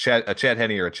backup, a Chad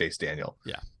Henne or a Chase Daniel.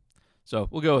 Yeah. So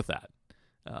we'll go with that.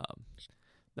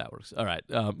 That works. All right.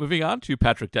 Moving on to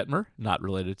Patrick Detmer, not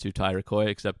related to Ty Coy,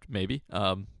 except maybe.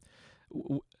 I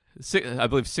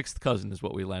believe sixth cousin is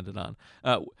what we landed on.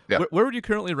 Where would you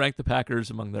currently rank the Packers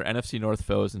among their NFC North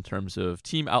foes in terms of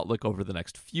team outlook over the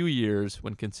next few years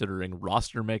when considering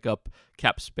roster makeup,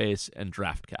 cap space, and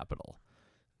draft capital?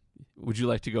 Would you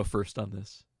like to go first on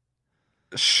this?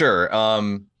 Sure.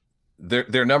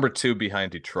 They're number 2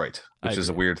 behind Detroit, which is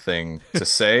a weird thing to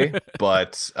say,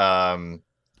 but I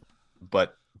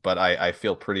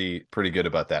feel pretty good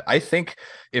about that. I think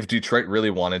if Detroit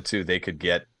really wanted to, they could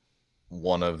get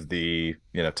one of the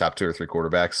top 2 or 3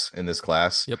 quarterbacks in this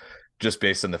class. Yep. Just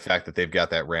based on the fact that they've got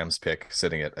that Rams pick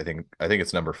sitting at I think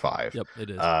it's number 5. Yep,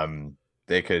 it is.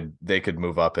 They could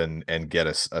move up and get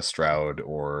a Stroud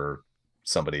or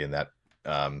somebody in that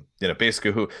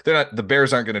basically who the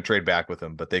Bears aren't going to trade back with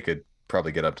them, but they could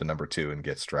probably get up to number 2 and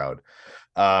get Stroud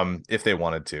if they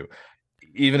wanted to.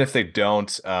 Even if they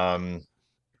don't,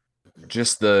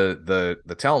 just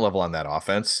the talent level on that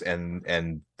offense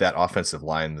and that offensive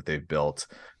line that they've built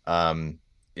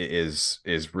is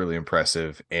really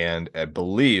impressive, and I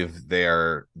believe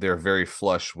they're very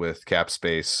flush with cap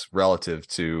space relative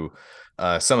to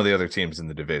some of the other teams in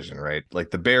the division, right?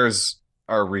 Like the Bears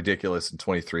are ridiculous in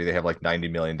 23. They have like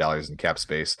 $90 million in cap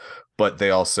space, but they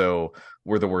also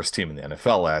were the worst team in the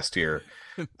NFL last year.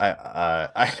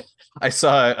 I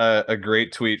saw a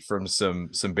great tweet from some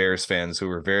Bears fans who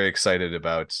were very excited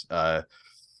about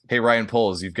hey, Ryan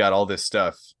Poles, you've got all this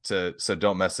stuff so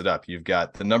don't mess it up. You've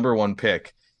got the number 1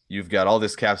 pick, you've got all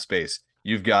this cap space,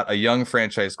 you've got a young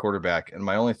franchise quarterback, and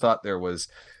my only thought there was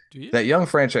that young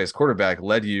franchise quarterback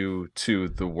led you to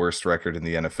the worst record in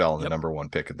the NFL and the number 1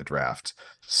 pick in the draft.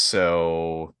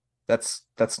 So that's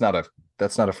not a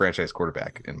franchise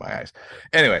quarterback in my eyes.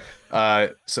 Anyway,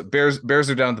 so Bears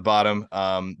are down at the bottom.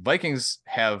 Vikings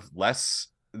have less.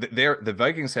 The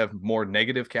Vikings have more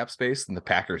negative cap space than the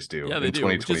Packers do. Yeah, they in do,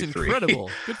 which is 2023. incredible.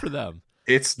 Good for them.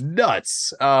 It's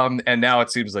nuts. And now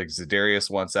it seems like Za'Darius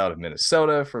wants out of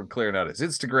Minnesota from clearing out his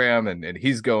Instagram, and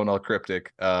he's going all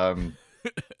cryptic. And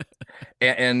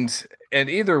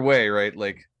either way, right?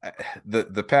 Like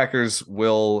the Packers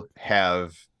will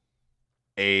have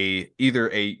either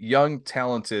a young,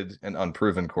 talented, and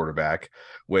unproven quarterback,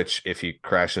 which if he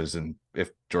crashes and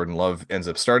if Jordan Love ends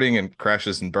up starting and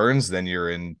crashes and burns, then you're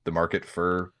in the market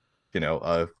for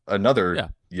another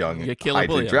young,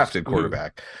 highly drafted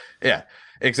quarterback. Yeah,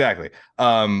 exactly.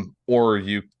 Or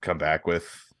you come back with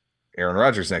Aaron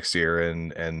Rodgers next year,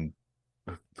 and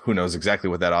who knows exactly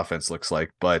what that offense looks like.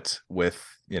 But with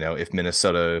if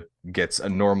Minnesota gets a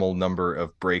normal number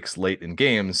of breaks late in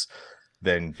games,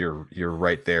 then you're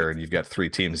right there, and you've got 3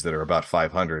 teams that are about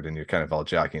 500, and you're kind of all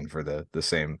jockeying for the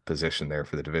same position there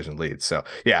for the division lead. So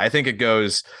yeah, I think it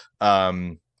goes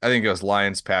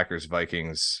Lions, Packers,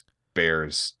 Vikings,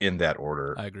 Bears in that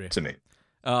order. I agree. To me.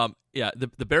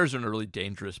 The Bears are in a really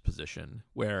dangerous position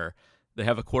where they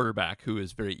have a quarterback who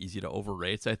is very easy to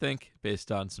overrate, I think,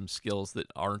 based on some skills that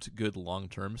aren't good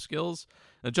long-term skills.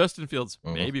 Now, Justin Fields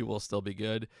maybe will still be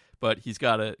good, but he's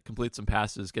got to complete some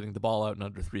passes, getting the ball out in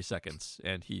under 3 seconds,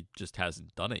 and he just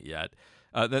hasn't done it yet.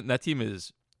 That team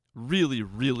is really,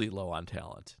 really low on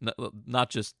talent. Not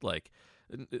just like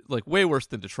way worse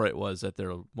than Detroit was at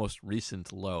their most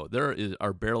recent low. There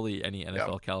are barely any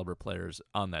NFL caliber players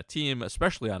on that team,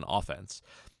 especially on offense.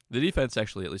 The defense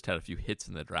actually at least had a few hits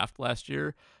in the draft last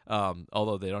year,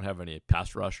 although they don't have any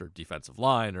pass rush or defensive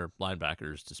line or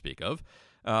linebackers to speak of.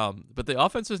 But the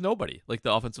offense is nobody. Like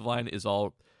the offensive line is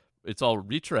all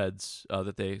retreads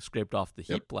that they scraped off the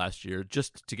heap last year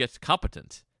just to get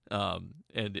competent. And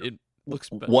it looks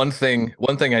one thing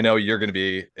I know you're going to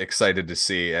be excited to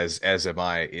see, as am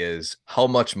I, is how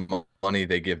much money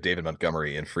they give David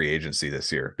Montgomery in free agency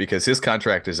this year, because his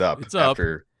contract is up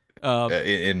after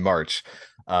in March.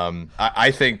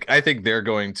 I think they're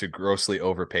going to grossly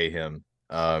overpay him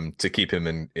to keep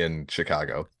him in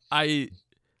Chicago. I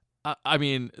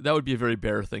mean, that would be a very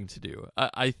Bear thing to do.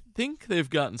 I think they've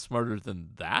gotten smarter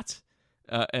than that,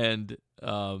 and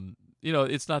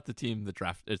it's not the team that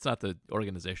it's not the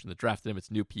organization that drafted him.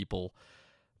 It's new people.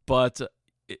 But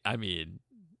I mean,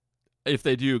 if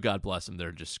they do, God bless them.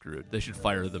 They're just screwed. They should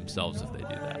fire themselves if they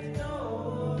do that.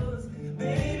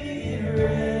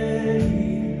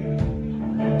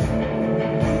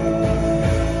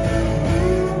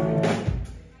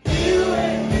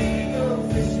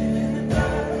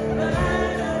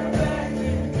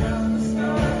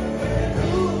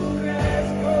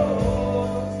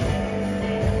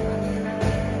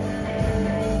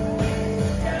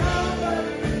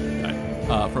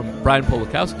 From Brian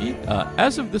Polakowski,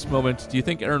 as of this moment, do you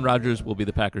think Aaron Rodgers will be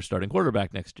the Packers' starting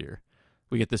quarterback next year?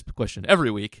 We get this question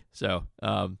every week. So,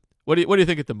 what do you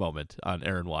think at the moment on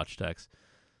Aaron Watch Tex?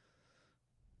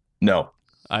 No,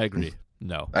 I agree.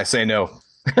 No, I say no.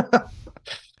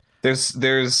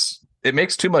 It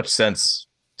makes too much sense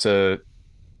for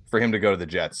him to go to the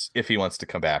Jets if he wants to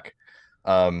come back.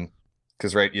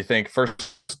 Because right, you think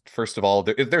first of all,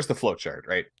 there's the flow chart,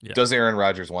 right? Yeah. Does Aaron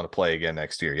Rodgers want to play again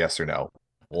next year? Yes or no?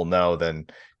 Well, no, then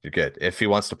you're good. If he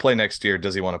wants to play next year,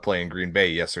 does he want to play in Green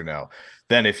Bay? Yes or no?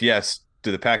 Then if yes,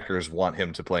 do the Packers want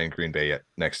him to play in Green Bay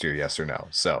next year? Yes or no?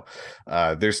 So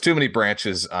there's too many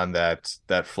branches on that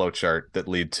flow chart that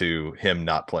lead to him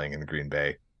not playing in Green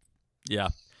Bay. Yeah.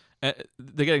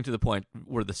 They're getting to the point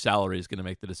where the salary is going to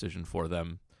make the decision for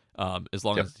them. As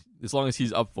long as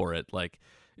he's up for it,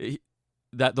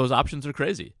 those options are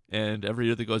crazy, and every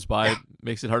year that goes by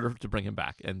makes it harder to bring him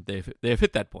back. And they've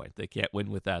hit that point; they can't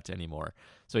win with that anymore.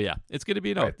 So yeah, it's going to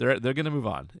be no. Right. They're going to move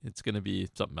on. It's going to be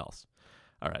something else.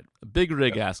 All right. Big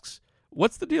Rig asks,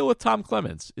 "What's the deal with Tom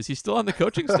Clements? Is he still on the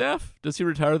coaching staff? Does he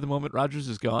retire the moment Rodgers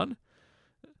is gone?"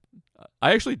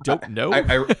 I actually don't know.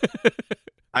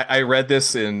 I read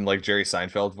this in like Jerry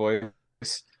Seinfeld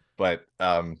voice, but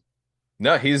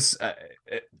no, he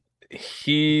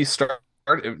started.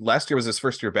 Last year was his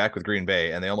first year back with Green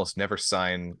Bay, and they almost never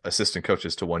sign assistant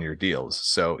coaches to 1-year deals.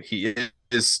 So he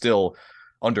is still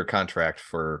under contract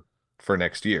for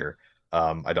next year.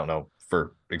 I don't know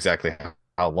for exactly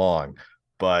how long,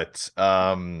 but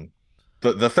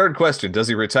the third question, does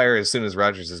he retire as soon as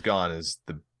Rodgers is gone, is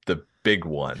the big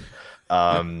one.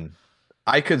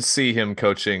 I could see him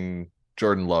coaching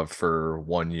Jordan Love for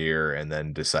 1 year and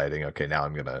then deciding, okay, now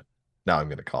I'm gonna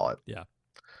call it. Yeah.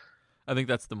 I think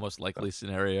that's the most likely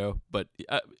scenario, but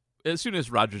as soon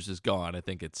as Rodgers is gone, I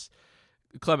think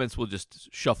Clements will just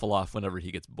shuffle off whenever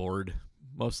he gets bored,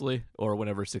 mostly, or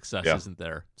whenever success isn't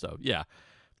there. So yeah,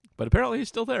 but apparently he's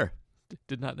still there.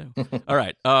 Did not know. All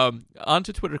right, on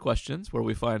to Twitter questions, where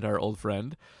we find our old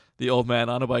friend, the old man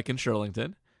on a bike in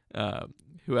Shirlington,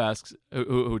 who asks,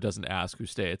 who doesn't ask, who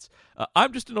states,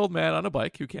 "I'm just an old man on a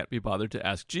bike who can't be bothered to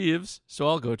ask Jeeves, so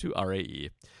I'll go to RAE.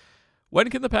 When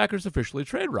can the Packers officially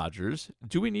trade Rodgers?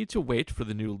 Do we need to wait for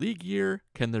the new league year?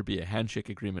 Can there be a handshake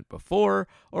agreement before?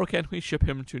 Or can we ship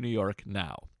him to New York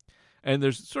now?" And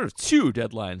there's sort of two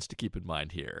deadlines to keep in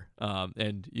mind here.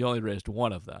 And you only raised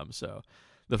one of them. So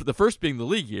the first being the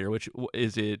league year, which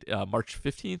is it March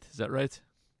 15th? Is that right?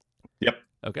 Yep.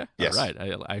 Okay. Yes. All right.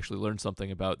 I actually learned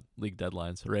something about league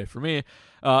deadlines. Hooray for me.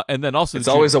 And then also it's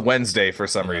always a Wednesday for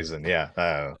some reason. Yeah.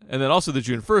 And then also the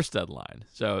June 1st deadline.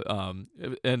 So,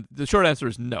 and the short answer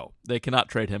is no. They cannot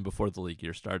trade him before the league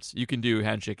year starts. You can do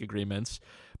handshake agreements,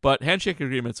 but handshake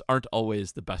agreements aren't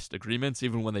always the best agreements,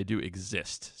 even when they do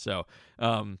exist. So,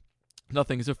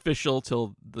 nothing is official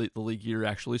till the league year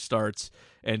actually starts,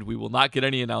 and we will not get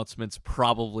any announcements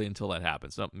probably until that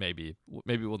happens. So maybe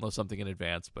we'll know something in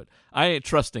advance, but I ain't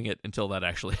trusting it until that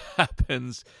actually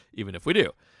happens, even if we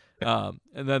do. And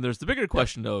then there's the bigger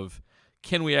question of,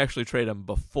 can we actually trade him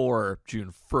before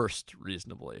June 1st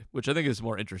reasonably, which I think is a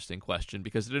more interesting question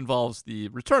because it involves the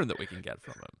return that we can get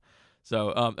from him.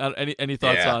 So any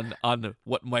thoughts on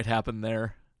what might happen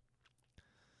there?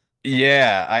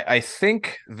 Yeah, I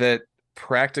think that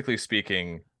practically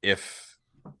speaking, if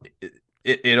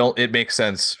it makes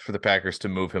sense for the Packers to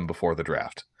move him before the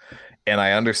draft, and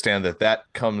I understand that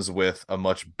comes with a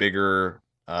much bigger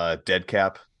dead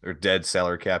cap or dead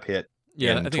salary cap hit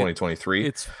Yeah, I in think 2023.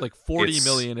 it's like 40 It's-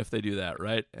 million if they do that,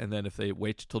 right? And then if they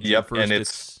wait till June Yep, 1st, and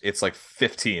it's like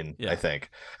 15, Yeah. I think,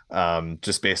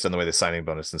 just based on the way the signing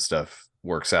bonus and stuff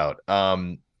works out.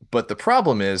 But the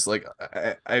problem is, like,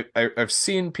 I've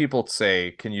seen people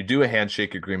say, can you do a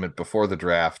handshake agreement before the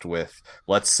draft with,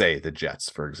 let's say, the Jets,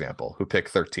 for example, who pick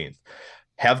 13th?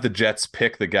 Have the Jets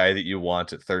pick the guy that you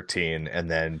want at 13, and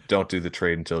then don't do the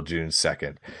trade until June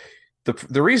 2nd.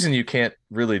 The reason you can't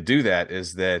really do that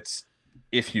is that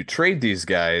if you trade these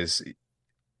guys,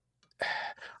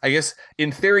 I guess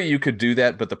in theory you could do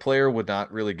that, but the player would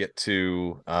not really get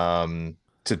to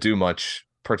do much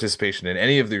participation in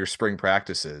any of your spring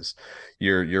practices,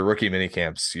 your rookie mini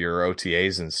camps, your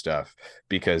OTAs and stuff.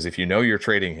 Because if you know you're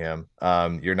trading him,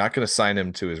 you're not going to sign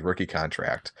him to his rookie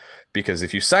contract. Because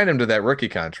if you sign him to that rookie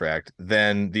contract,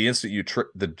 then the instant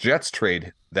the Jets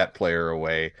trade that player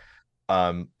away,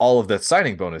 all of that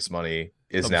signing bonus money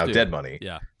is Comes now due. dead money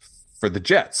Yeah. for the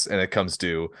Jets, and it comes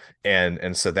due,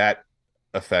 and so that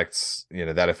affects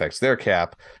their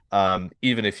cap.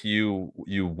 Even if you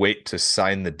wait to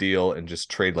sign the deal and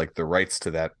just trade like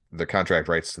the contract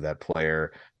rights to that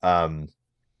player,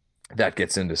 that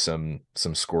gets into some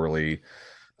squirrely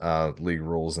league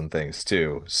rules and things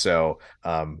too. So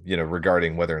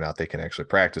regarding whether or not they can actually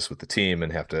practice with the team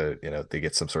and have to, they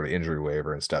get some sort of injury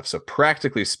waiver and stuff. So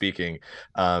practically speaking,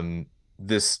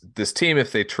 this team,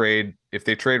 if they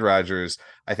trade Rodgers,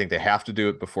 I think they have to do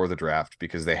it before the draft,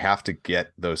 because they have to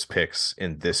get those picks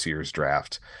in this year's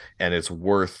draft, and it's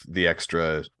worth the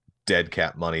extra dead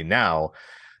cap money now,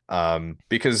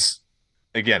 because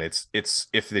again, it's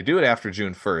if they do it after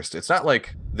June 1st, it's not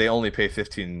like they only pay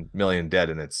 15 million dead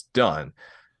and it's done.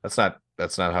 That's not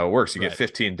how it works. You get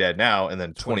 15 dead now and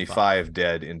then 25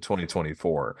 dead in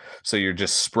 2024. So you're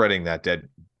just spreading that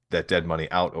dead money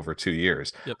out over 2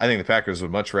 years. Yep. I think the Packers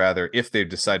would much rather, if they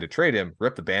decide to trade him,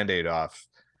 rip the Band-Aid off,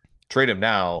 trade him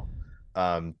now,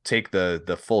 take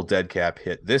the full dead cap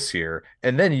hit this year,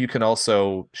 and then you can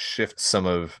also shift some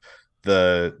of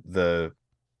the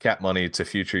cap money to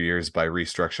future years by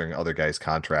restructuring other guys'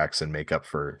 contracts and make up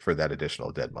for that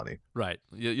additional dead money. Right.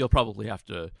 You'll probably have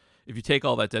to, if you take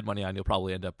all that dead money on, you'll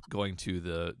probably end up going to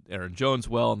the Aaron Jones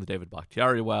well and the David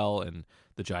Bakhtiari well and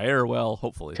the Jair well,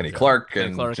 hopefully. Kenny Clark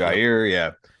and Jair,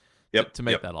 yeah. Yep. To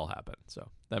make that all happen. So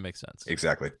that makes sense.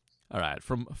 Exactly. All right.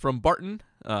 From Barton,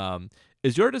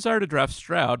 is your desire to draft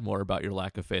Stroud more about your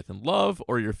lack of faith in Love,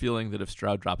 or your feeling that if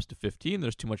Stroud drops to 15,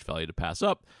 there's too much value to pass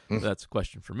up? That's a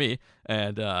question for me.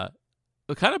 And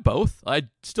kind of both. I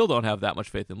still don't have that much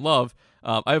faith in Love.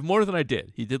 I have more than I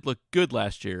did. He did look good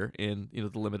last year in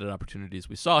the limited opportunities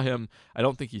we saw him. I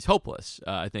don't think he's hopeless.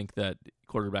 I think that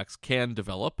quarterbacks can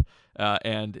develop,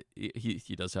 and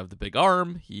he does have the big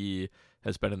arm. He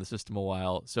has been in the system a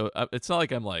while, so it's not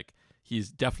like I'm like,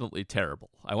 he's definitely terrible.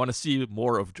 I want to see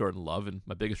more of Jordan Love, and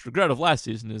my biggest regret of last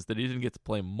season is that he didn't get to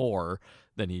play more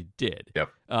than he did. Yep.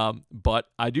 But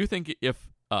I do think if,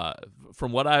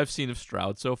 from what I've seen of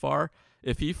Stroud so far,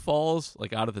 if he falls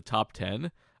like out of the top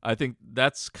 10, I think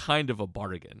that's kind of a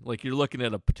bargain. Like, you're looking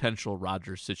at a potential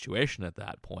Rodgers situation at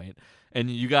that point, and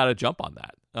you got to jump on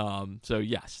that. So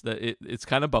yes, it's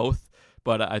kind of both.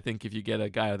 But I think if you get a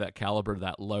guy of that caliber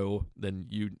that low, then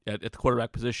you at the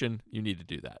quarterback position, you need to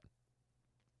do that.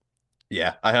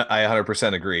 Yeah, I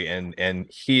 100% agree, and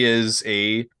he is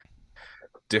a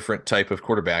different type of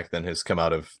quarterback than has come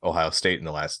out of Ohio State in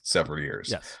the last several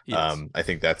years. Yes, he is. I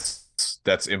think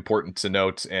that's important to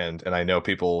note, and I know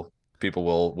people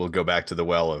will go back to the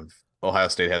well of Ohio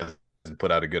State hasn't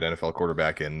put out a good NFL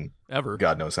quarterback in Ever.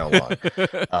 God knows how long.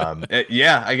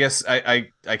 Yeah, I guess I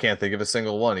can't think of a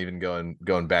single one, even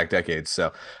going back decades.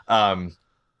 So,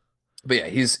 but yeah,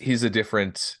 he's a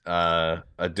different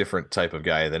type of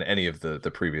guy than any of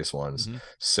the previous ones. Mm-hmm.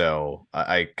 So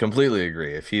I completely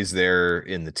agree. If he's there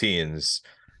in the teens,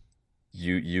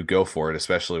 you go for it,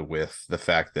 especially with the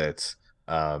fact that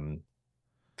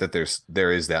that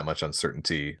there is that much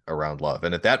uncertainty around Love.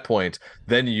 And at that point,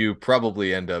 then you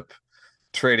probably end up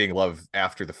trading Love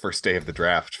after the first day of the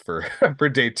draft for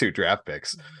day 2 draft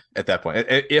picks at that point.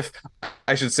 If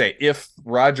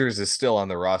Rodgers is still on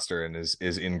the roster and is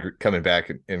coming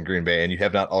back in Green Bay, and you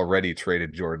have not already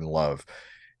traded Jordan Love,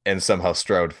 and somehow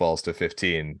Stroud falls to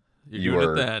 15, you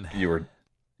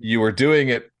were doing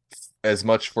it as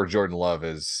much for Jordan Love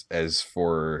as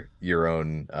for your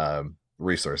own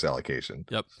resource allocation.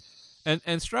 Yep.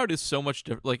 And Stroud is so much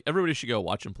different. Like, everybody should go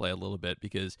watch him play a little bit,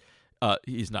 because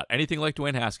He's not anything like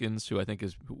Dwayne Haskins, who I think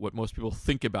is what most people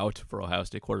think about for Ohio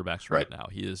State quarterbacks right now.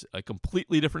 He is a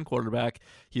completely different quarterback.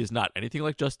 He is not anything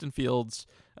like Justin Fields,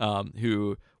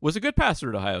 who was a good passer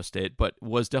at Ohio State, but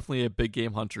was definitely a big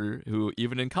game hunter who,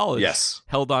 even in college,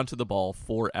 held on to the ball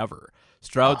forever.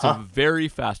 Stroud's a very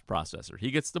fast processor. He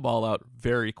gets the ball out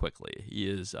very quickly. He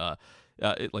is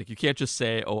like, you can't just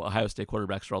say, oh, Ohio State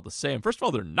quarterbacks are all the same. First of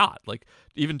all, they're not. Like,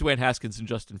 even Dwayne Haskins and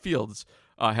Justin Fields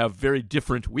have very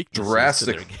different weaknesses.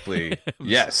 Drastically,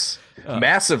 yes.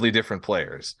 Massively different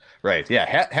players. Right.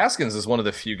 Yeah. Haskins is one of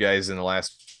the few guys in the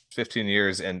last 15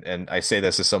 years, and I say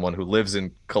this as someone who lives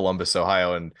in Columbus,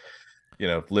 Ohio, and, you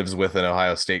know, lives with an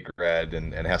Ohio State grad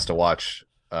and has to watch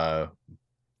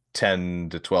 10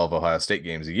 to 12 Ohio State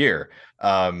games a year.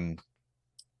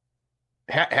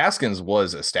 Haskins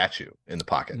was a statue in the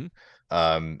pocket.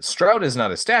 Mm-hmm. Stroud is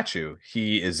not a statue.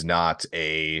 He is not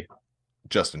a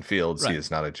Justin Fields. Right. He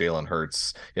is not a Jalen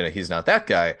Hurts. You know, he's not that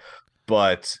guy,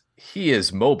 but he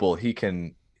is mobile. He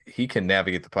can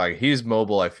navigate the pocket. He's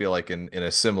mobile, I feel like, in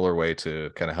a similar way to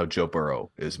kind of how Joe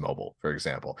Burrow is mobile, for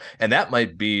example. And that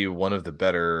might be one of the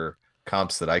better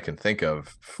comps that I can think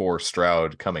of for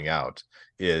Stroud coming out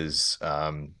is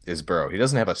Burrow. He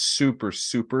doesn't have a super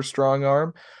strong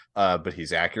arm, but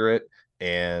he's accurate,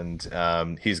 and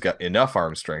he's got enough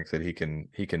arm strength that he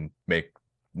can make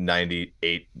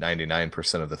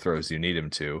 98-99% of the throws you need him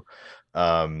to.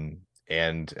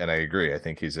 And I agree. I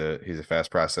think he's a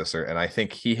fast processor, and I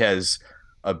think he has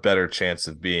a better chance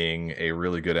of being a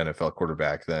really good NFL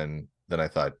quarterback than I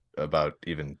thought about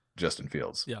even Justin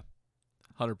Fields. Yeah,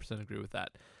 100% agree with that.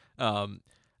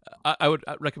 I would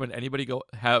recommend anybody go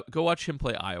watch him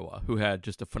play Iowa, who had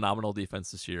just a phenomenal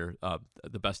defense this year,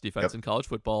 the best defense in college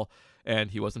football, and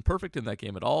he wasn't perfect in that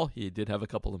game at all. He did have a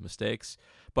couple of mistakes,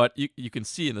 but you can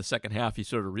see in the second half he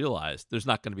sort of realized there's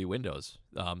not going to be windows.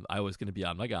 Iowa's going to be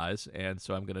on my guys, and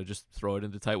so I'm going to just throw it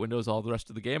into tight windows all the rest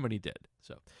of the game, and he did.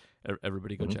 So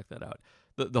everybody go check that out.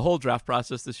 The whole draft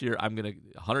process this year, I'm gonna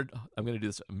do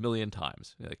this a million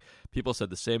times. Like, people said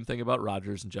the same thing about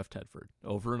Rodgers and Jeff Tedford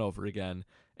over and over again,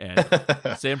 and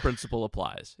the same principle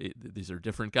applies. These are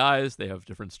different guys; they have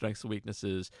different strengths and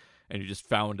weaknesses, and you just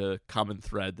found a common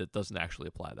thread that doesn't actually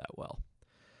apply that well.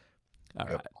 All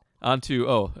right, on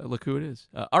to look who it is.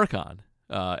 Archon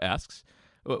asks,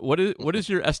 what is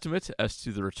your estimate as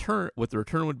to the return? What the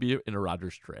return would be in a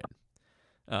Rodgers trade?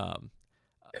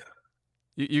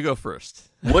 You go first.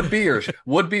 Would be or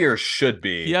should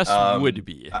be? Yes, would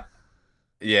be.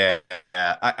 Yeah,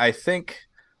 I think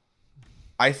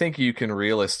you can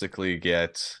realistically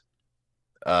get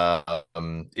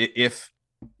if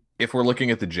we're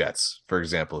looking at the Jets, for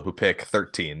example, who pick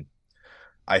 13.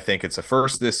 I think it's a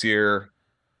first this year,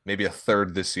 maybe a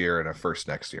third this year, and a first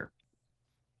next year.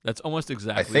 That's almost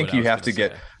exactly. I think you have to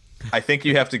get. I think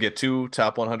you have to get 2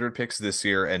 top 100 picks this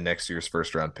year and next year's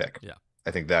first round pick. Yeah. I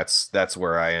think that's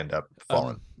where I end up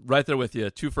falling. Right there with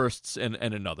you. 2 firsts and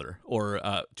another, or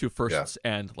 2 firsts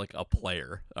and like a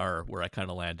player are where I kind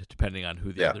of land, depending on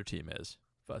who the other team is.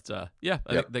 But I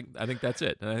think that's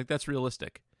it, and I think that's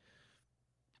realistic.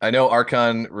 I know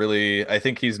Archon really. I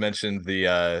think he's mentioned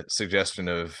the suggestion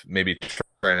of maybe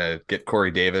trying to get Corey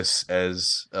Davis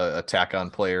as a tack-on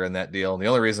player in that deal. And the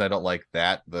only reason I don't like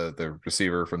that, the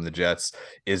receiver from the Jets,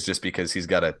 is just because he's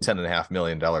got a $10.5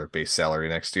 million base salary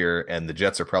next year, and the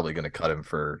Jets are probably going to cut him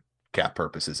for cap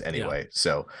purposes anyway. Yeah.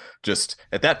 So just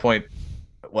at that point,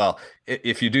 well,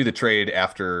 if you do the trade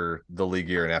after the league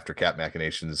year and after cap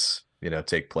machinations,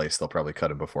 take place, they'll probably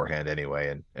cut him beforehand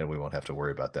anyway, and we won't have to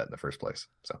worry about that in the first place.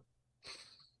 So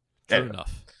true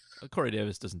enough. Corey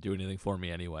Davis doesn't do anything for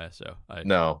me anyway, so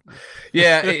no.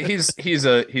 Yeah, he's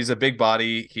a big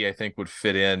body. He, I think, would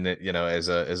fit in, as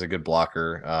a good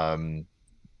blocker.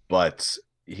 But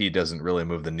he doesn't really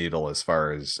move the needle as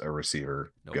far as a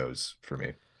receiver goes for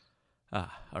me. All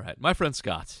right. My friend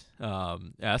Scott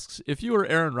asks, if you were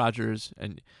Aaron Rodgers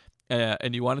and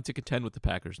you wanted to contend with the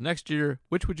Packers next year,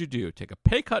 which would you do? Take a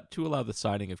pay cut to allow the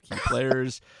signing of key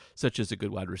players, such as a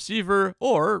good wide receiver,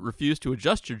 or refuse to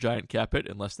adjust your giant cap hit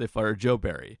unless they fire Joe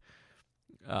Barry?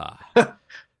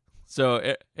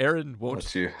 So Aaron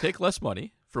won't take less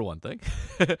money, for one thing.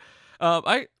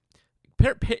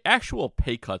 Actual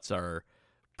pay cuts are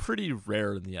pretty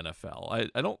rare in the NFL.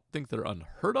 I don't think they're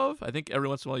unheard of. I think every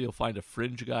once in a while you'll find a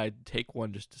fringe guy take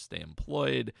one just to stay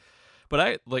employed.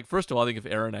 But first of all, I think if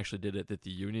Aaron actually did it, that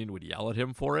the union would yell at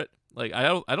him for it. Like, I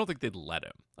don't think they'd let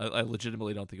him. I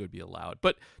legitimately don't think it would be allowed.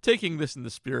 But taking this in the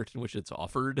spirit in which it's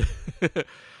offered,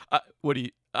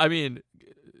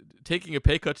 taking a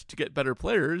pay cut to get better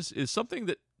players is something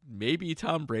that maybe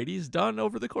Tom Brady's done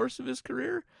over the course of his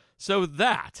career. So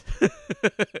that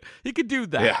he could do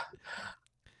that. Yeah.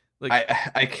 Like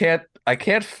I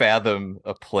can't fathom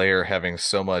a player having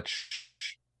so much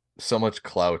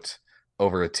clout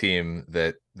over a team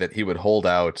that he would hold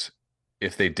out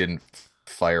if they didn't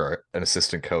fire an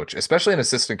assistant coach, especially an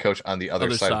assistant coach on the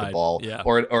other side of the ball, yeah.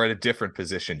 or at a different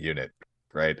position unit,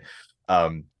 right?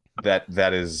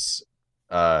 That is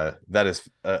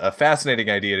a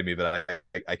fascinating idea to me, but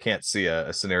I can't see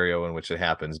a scenario in which it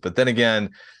happens. But then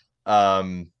again,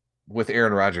 with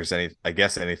Aaron Rodgers, I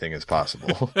guess anything is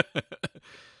possible.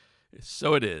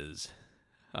 So it is.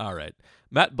 All right.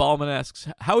 Matt Ballman asks,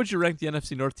 how would you rank the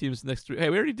NFC North teams next three? Hey,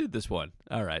 we already did this one.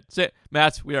 All right. Say,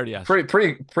 Matt, we already asked.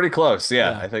 Pretty close.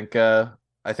 Yeah. Yeah.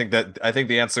 I think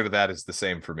the answer to that is the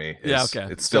same for me. Yeah, okay.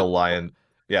 It's still Lions,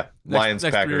 Next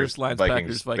Packers, Lions,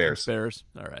 Vikings, Packers, Bears.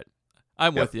 All right.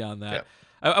 I'm with you on that. Yep.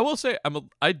 I will say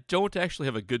I don't actually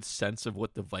have a good sense of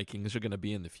what the Vikings are going to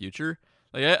be in the future.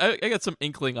 Like I got some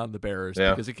inkling on the Bears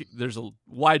because there's a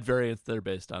wide variance there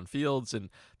based on fields, and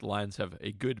the Lions have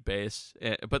a good base.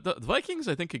 But the Vikings,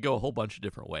 I think, could go a whole bunch of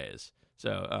different ways.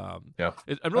 So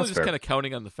I'm really just kind of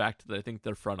counting on the fact that I think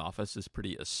their front office is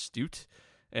pretty astute,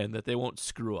 and that they won't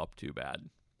screw up too bad.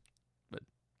 But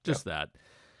just that.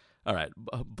 All right,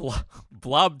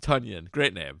 Blob Tunyon,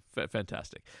 great name,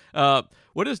 fantastic.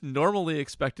 What is normally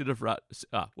expected of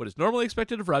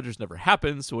Rodgers never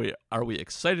happens. So are we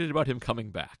excited about him coming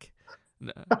back?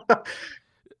 No.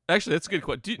 Actually, that's a good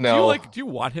question. Do you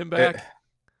want him back?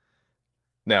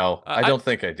 No, I don't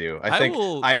think I do. I think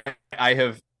will... I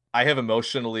have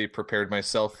emotionally prepared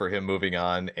myself for him moving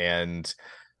on, and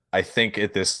I think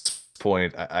at this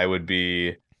point I would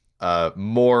be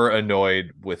more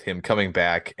annoyed with him coming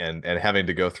back and having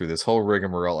to go through this whole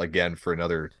rigmarole again for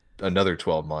another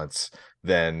 12 months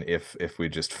than if we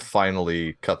just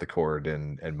finally cut the cord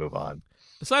and move on.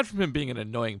 Aside from him being an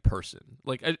annoying person,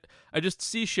 like I just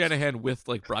see Shanahan with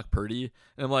like Brock Purdy,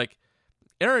 and I'm like,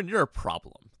 Aaron, you're a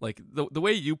problem. Like the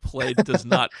way you played does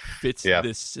not fit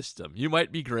this system. You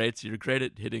might be great. You're great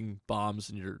at hitting bombs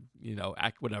and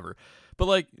act whatever. But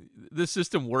like the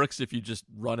system works if you just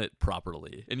run it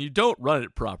properly, and you don't run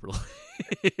it properly.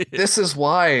 This is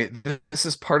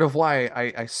part of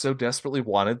why I so desperately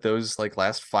wanted those like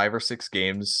last 5 or 6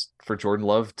 games for Jordan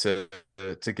Love to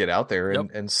get out there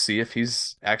and see if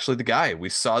he's actually the guy. We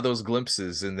saw those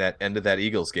glimpses in that end of that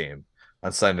Eagles game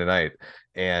on Sunday night,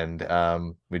 and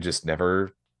we just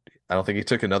never. I don't think he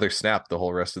took another snap the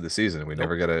whole rest of the season. We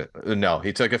never got a. No,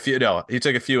 he took a few. No, he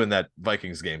took a few in that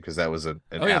Vikings game because that was an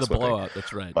ass the blowout.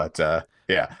 That's right. But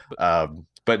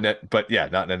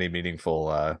not in any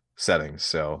meaningful settings.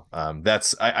 So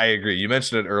that's I agree. You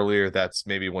mentioned it earlier. That's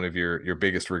maybe one of your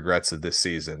biggest regrets of this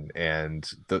season, and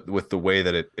with the way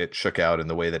that it shook out and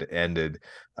the way that it ended,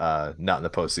 not in the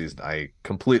postseason. I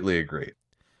completely agree.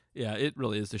 Yeah, it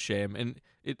really is a shame, and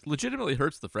it legitimately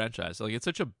hurts the franchise. Like, it's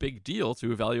such a big deal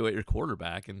to evaluate your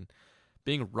quarterback, and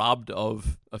being robbed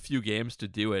of a few games to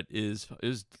do it is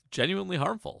genuinely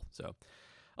harmful. So,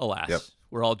 alas,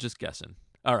 we're all just guessing.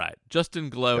 All right, Justin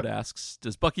Glode asks,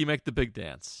 does Bucky make the big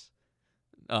dance?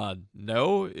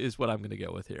 No is what I'm going to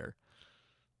go with here.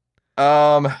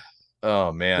 Oh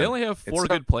man, they only have 4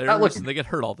 good players, and they get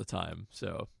hurt all the time.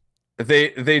 So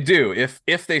they do.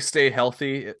 If they stay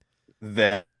healthy,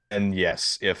 then. And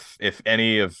yes, if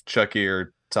any of Chucky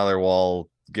or Tyler Wall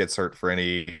gets hurt for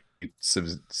any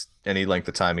length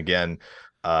of time again,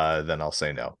 then I'll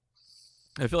say no.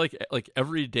 I feel like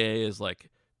every day is like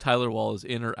Tyler Wall is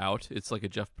in or out. It's like a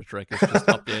Jeff Petrakis just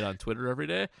update on Twitter every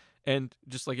day. And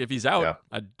just like if he's out,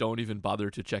 I don't even bother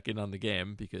to check in on the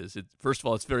game because first of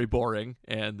all, it's very boring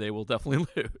and they will definitely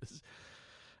lose.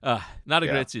 Not a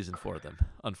great season for them,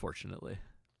 unfortunately.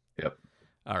 Yep.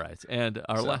 All right, and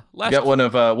our last. Got one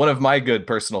of my good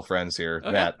personal friends here,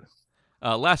 okay. Matt.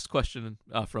 Last question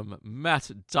from Matt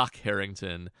Doc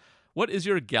Harrington: what is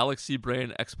your galaxy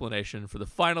brain explanation for the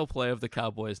final play of the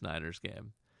Cowboys-Niners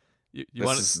game?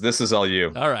 This is all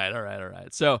you. All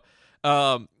right. So,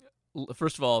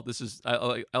 first of all,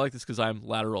 I like this because I'm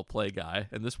lateral play guy,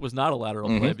 and this was not a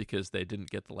lateral play because they didn't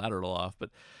get the lateral off.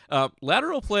 But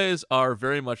lateral plays are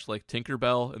very much like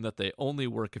Tinkerbell in that they only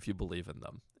work if you believe in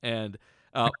them, and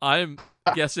I'm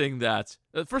guessing that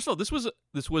first of all,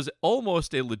 this was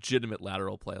almost a legitimate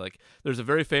lateral play. Like there's a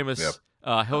very famous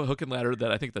hook and ladder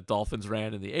that I think the Dolphins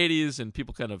ran in the 80s, and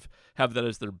people kind of have that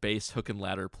as their base hook and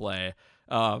ladder play.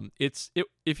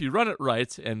 If you run it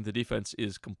right and the defense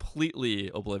is completely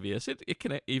oblivious, it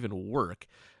can even work.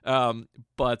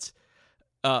 But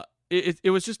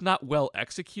it was just not well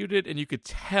executed, and you could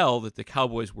tell that the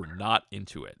Cowboys were not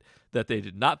into it. that they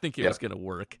did not think it was going to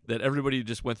work, that everybody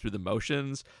just went through the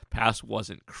motions. Pass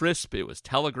wasn't crisp. It was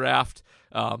telegraphed.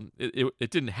 It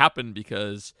didn't happen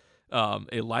because a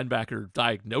linebacker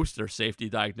diagnosed their safety,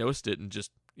 diagnosed it, and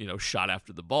just, shot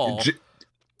after the ball.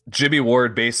 Jimmy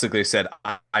Ward basically said,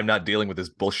 I'm not dealing with this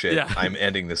bullshit. Yeah. I'm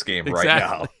ending this game right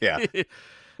now. Yeah.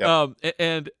 Yep.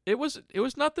 And it was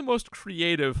not the most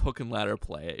creative hook and ladder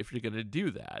play if you're going to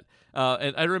do that.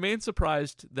 And I remain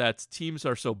surprised that teams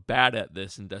are so bad at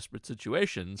this in desperate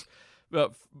situations.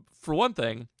 But for one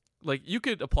thing, like, you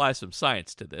could apply some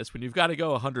science to this. When you've got to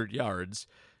go 100 yards,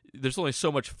 there's only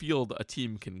so much field a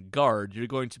team can guard. You're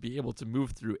going to be able to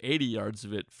move through 80 yards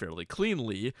of it fairly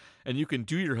cleanly, and you can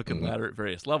do your hook and ladder at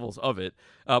various levels of it.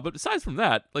 But besides from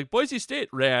that, like, Boise State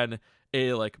ran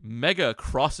a mega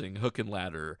crossing hook and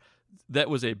ladder that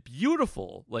was a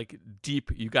beautiful,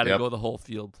 deep, you got to go the whole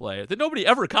field play that nobody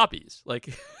ever copies.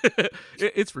 Like,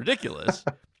 it's ridiculous.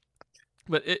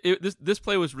 But this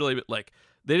play was really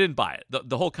they didn't buy it.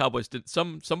 The whole Cowboys didn't.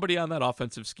 Somebody on that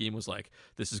offensive scheme was like,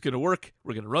 this is going to work.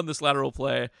 We're going to run this lateral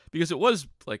play, because it was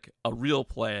a real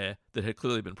play that had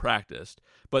clearly been practiced.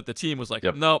 But the team was like,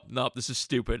 nope, this is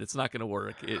stupid. It's not going to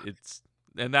work.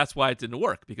 And that's why it didn't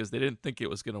work, because they didn't think it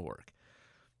was going to work.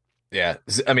 Yeah,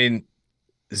 I mean,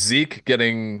 Zeke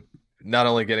not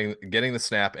only getting the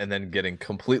snap and then getting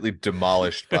completely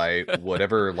demolished by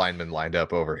whatever lineman lined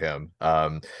up over him.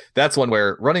 That's one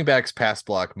where running backs pass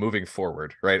block moving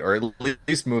forward, right? Or at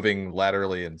least moving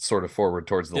laterally and sort of forward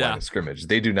towards the line of scrimmage.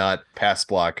 They do not pass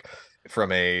block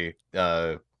from a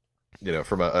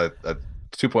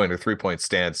 2-point or 3-point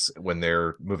stance when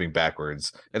they're moving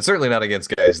backwards, and certainly not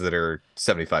against guys that are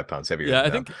 75 pounds heavier. Yeah, I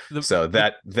think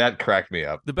that cracked me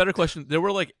up. The better question: there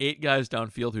were 8 guys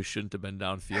downfield who shouldn't have been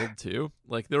downfield too.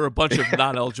 There were a bunch of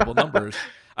non-eligible numbers.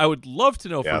 I would love to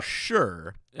know for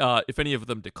sure if any of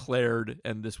them declared,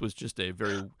 and this was just a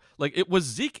very it was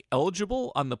Zeke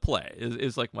eligible on the play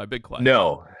is my big question.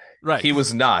 No, right, he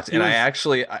was not. I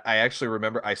actually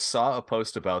remember I saw a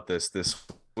post about this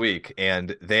week,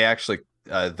 and they actually.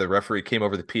 The referee came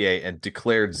over the PA and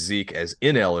declared Zeke as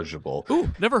ineligible. Ooh,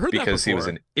 never heard that because before.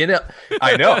 He was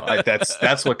I know.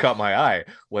 That's what caught my eye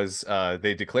was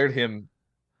they declared him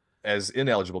as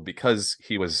ineligible because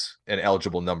he was an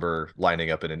eligible number lining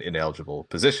up in an ineligible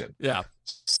position. Yeah.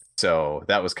 So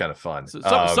that was kind of fun. So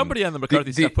somebody on the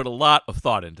McCarthy staff put a lot of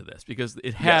thought into this, because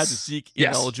it had Zeke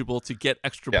ineligible to get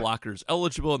extra blockers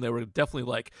eligible, and they were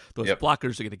definitely those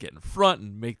blockers are going to get in front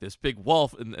and make this big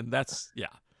wall, and that's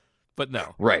But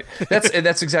no, right. That's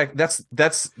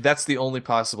the only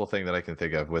possible thing that I can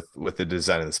think of with the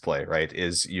design of this play. Right,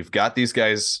 is you've got these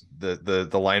guys, the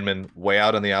linemen way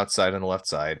out on the outside on the left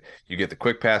side. You get the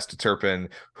quick pass to Turpin,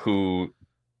 who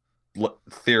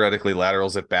theoretically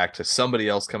laterals it back to somebody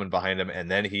else coming behind him, and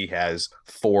then he has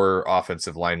 4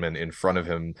 offensive linemen in front of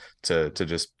him to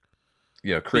just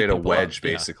create a wedge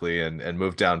basically and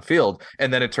move downfield,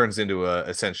 and then it turns into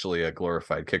essentially a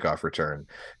glorified kickoff return,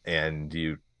 and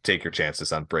you take your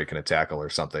chances on breaking a tackle or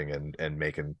something and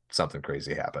making something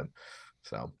crazy happen.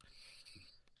 So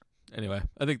anyway,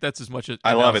 I think that's as much as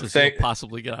I love it. You'll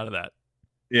possibly get out of that.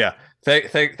 Yeah.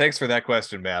 Thanks for that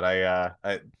question, Matt.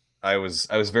 I was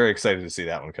very excited to see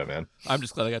that one come in. I'm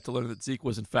just glad I got to learn that Zeke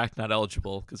was in fact not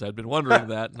eligible, because I'd been wondering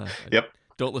that. And I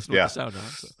don't listen to what the sound on.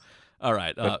 So. All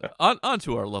right, on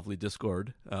to our lovely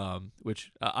Discord,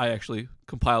 which I actually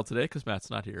compiled today because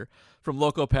Matt's not here. From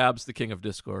Loco Pabs, the king of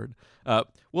Discord.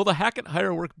 Will the Hackett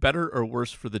hire work better or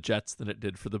worse for the Jets than it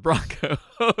did for the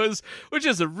Broncos? Which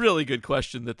is a really good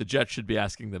question that the Jets should be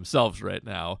asking themselves right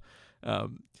now.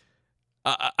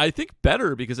 I think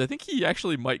better, because I think he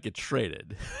actually might get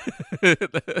traded.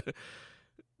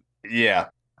 Yeah.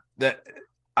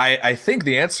 I think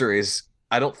the answer is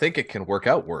I don't think it can work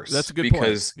out worse. That's a good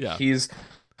point. Yeah.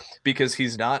 Because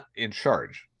he's not in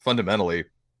charge. Fundamentally,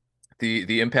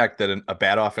 the impact that a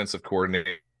bad offensive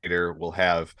coordinator will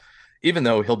have, even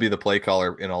though he'll be the play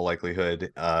caller in all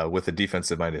likelihood with a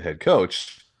defensive-minded head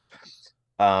coach,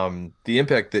 the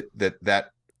impact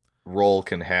that role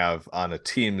can have on a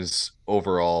team's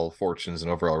overall fortunes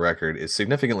and overall record is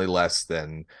significantly less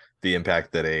than the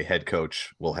impact that a head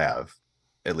coach will have,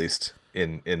 at least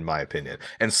in my opinion.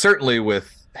 And certainly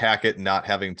with Hackett not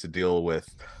having to deal with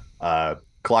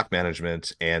clock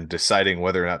management and deciding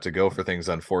whether or not to go for things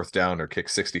on 4th down or kick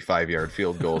 65-yard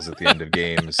field goals at the end of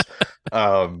games.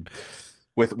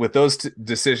 with those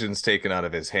decisions taken out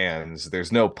of his hands,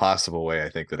 there's no possible way I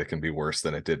think that it can be worse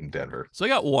than it did in Denver. So I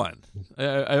got one.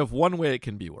 I have one way it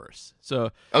can be worse.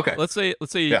 So Okay. let's say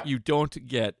Yeah. you don't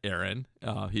get Aaron.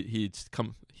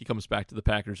 He comes back to the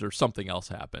Packers, or something else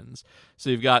happens.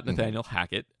 So you've got Nathaniel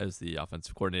Hackett as the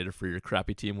offensive coordinator for your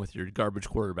crappy team with your garbage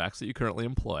quarterbacks that you currently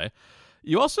employ.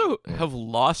 You also have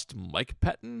lost Mike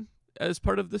Pettin as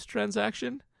part of this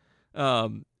transaction,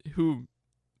 who.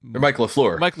 Or Mike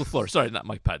LaFleur. Mike LaFleur. Sorry, not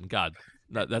Mike Patton. God,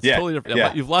 that's Yeah, totally different.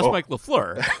 yeah. You've lost Oh. Mike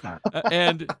LaFleur.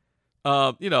 And,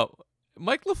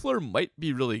 Mike LaFleur might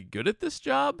be really good at this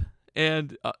job.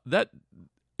 And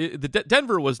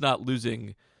Denver was not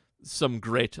losing some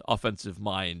great offensive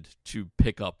mind to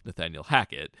pick up Nathaniel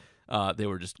Hackett. They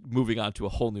were just moving on to a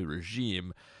whole new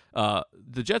regime.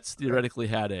 The Jets theoretically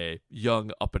had a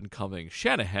young, up-and-coming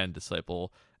Shanahan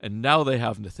disciple, and now they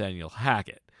have Nathaniel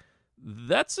Hackett.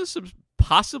 That's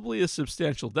possibly a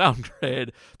substantial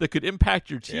downgrade that could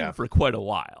impact your team for quite a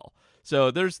while.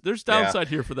 So there's downside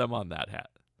here for them on that hat.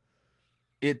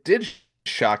 It did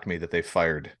shock me that they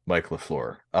fired Mike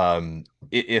LaFleur.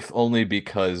 If only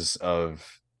because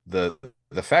of the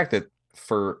fact that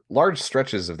for large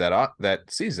stretches of that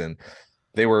season,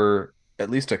 they were at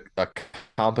least a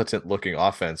competent looking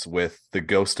offense with the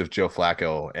ghost of Joe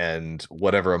Flacco and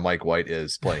whatever a Mike White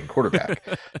is playing quarterback.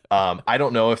 I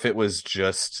don't know if it was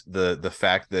just the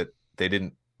fact that they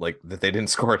didn't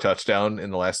score a touchdown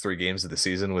in the last 3 games of the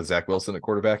season with Zach Wilson at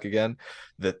quarterback again,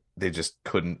 that they just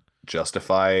couldn't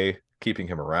justify keeping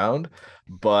him around.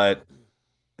 But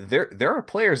there are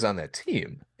players on that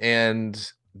team,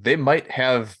 and they might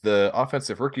have the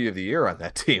offensive rookie of the year on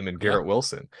that team in Garrett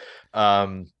Wilson.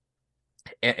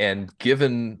 And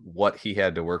given what he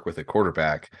had to work with at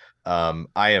quarterback,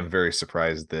 I am very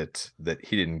surprised that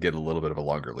he didn't get a little bit of a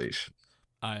longer leash.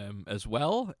 I am as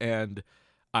well, and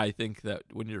I think that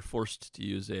when you're forced to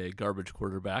use a garbage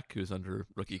quarterback who's under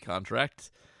rookie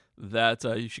contract, that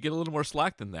you should get a little more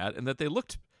slack than that, and that they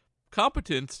looked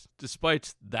competent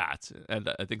despite that.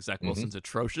 And I think Zach Wilson's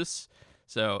atrocious.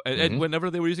 So, and whenever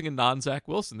they were using a non-Zach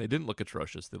Wilson, they didn't look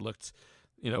atrocious. They looked,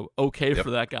 okay for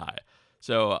that guy.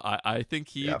 So I think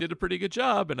he did a pretty good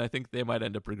job, and I think they might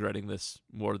end up regretting this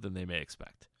more than they may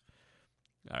expect.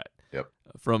 All right. Yep.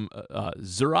 From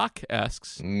Zurak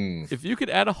asks, if you could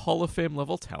add a Hall of Fame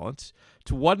level talent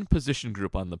to one position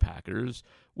group on the Packers,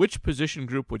 which position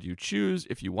group would you choose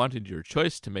if you wanted your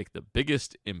choice to make the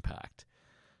biggest impact?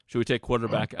 Should we take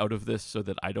quarterback out of this so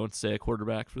that I don't say a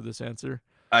quarterback for this answer?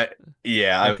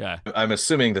 Okay. I'm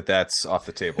assuming that that's off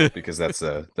the table because that's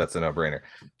a no-brainer.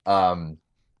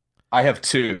 I have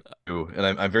 2, and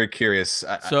I'm very curious.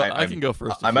 I can go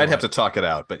first. I might have to talk it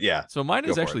out, but yeah. So mine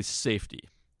is actually safety.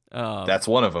 That's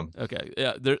one of them. Okay,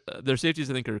 yeah, their safeties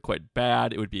I think are quite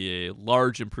bad. It would be a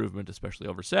large improvement, especially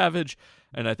over Savage,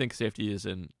 and I think safety is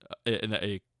in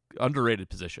a underrated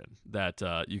position that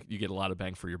you get a lot of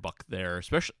bang for your buck there,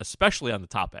 especially on the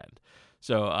top end.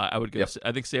 So I would go.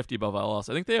 I think safety above all else.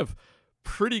 I think they have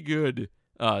pretty good,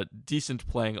 decent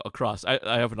playing across.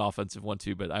 I have an offensive one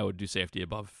too, but I would do safety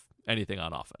above anything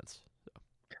on offense.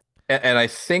 And I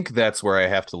think that's where I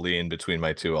have to lean between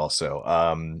my 2 also.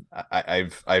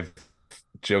 I've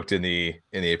joked in the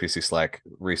APC Slack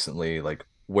recently, like,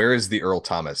 where is the Earl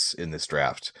Thomas in this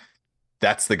draft?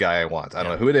 That's the guy I want. I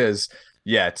don't know who it is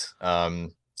yet.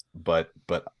 But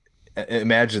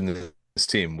imagine this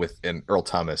team with an Earl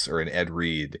Thomas or an Ed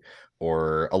Reed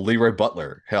or a Leroy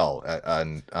Butler, hell,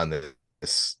 on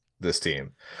this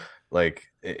team. Like,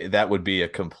 that would be a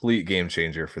complete game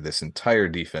changer for this entire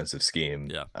defensive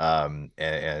scheme. Yeah.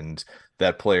 And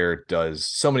that player does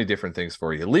so many different things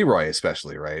for you. Leroy,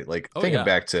 especially, right? Like, thinking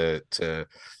back to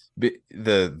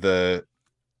the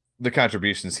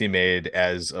contributions he made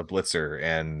as a blitzer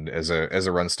and as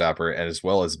a run stopper, and as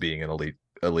well as being an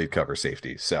elite cover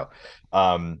safety. So,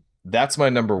 that's my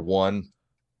number 1.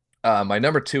 My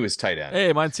number 2 is tight end.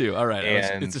 Hey, mine too. All right.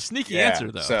 And it's a sneaky answer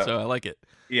though, so I like it.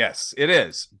 Yes, it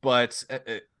is, but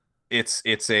it's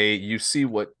you see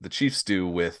what the Chiefs do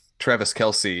with Travis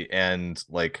Kelce and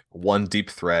like one deep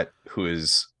threat who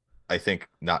is, I think,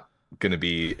 not going to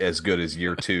be as good as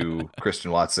year 2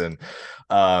 Christian Watson,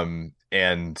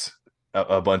 and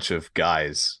a bunch of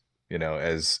guys,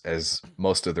 as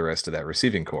most of the rest of that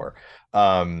receiving core.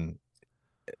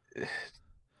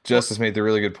 Justice made the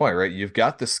really good point, right? You've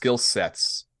got the skill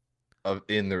sets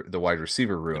in the wide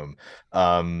receiver room.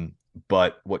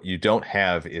 But what you don't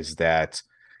have is that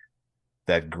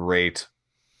great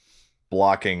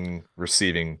blocking,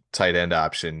 receiving tight end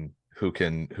option who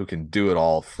can do it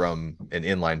all from an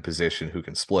inline position, who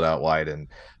can split out wide. And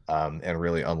and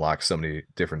really unlock so many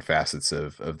different facets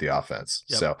of the offense.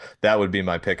 Yep. So that would be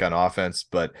my pick on offense.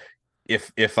 But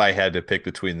if I had to pick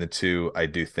between the two, I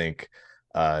do think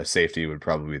safety would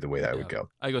probably be the way that I would go.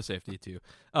 I go safety too.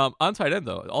 On tight end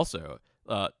though, also,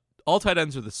 all tight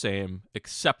ends are the same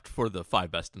except for the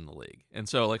 5 best in the league, and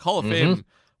so like Hall of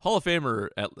Famer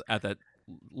at that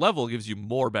level gives you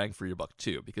more bang for your buck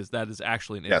too, because that is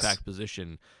actually an impact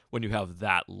position when you have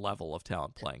that level of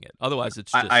talent playing it. Otherwise,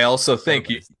 it's just I also think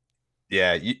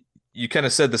you kind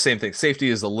of said the same thing. Safety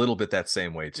is a little bit that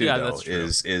same way too. Yeah, though, that's true.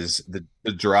 Is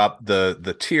the drop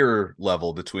the tier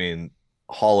level between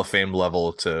Hall of Fame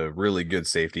level to really good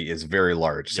safety is very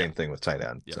large. Same thing with tight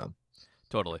end. Yep. So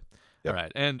totally. Yep. All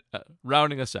right, and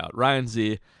rounding us out, Ryan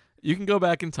Z. You can go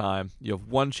back in time. You have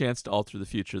one chance to alter the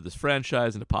future of this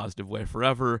franchise in a positive way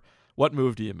forever. What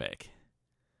move do you make?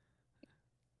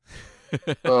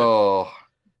 Oh,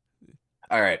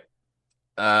 all right.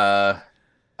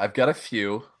 I've got a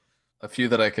few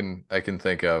that I can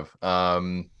think of.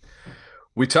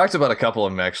 We talked about a couple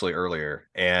of them actually earlier,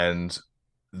 and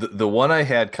the one I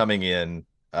had coming in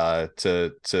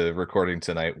to recording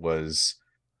tonight was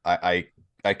I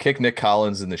kicked Nick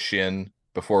Collins in the shin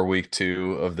before week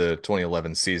 2 of the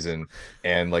 2011 season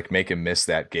and like make him miss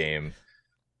that game.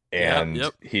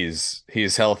 And he's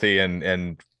healthy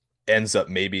and ends up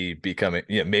maybe becoming,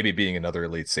 maybe being another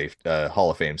elite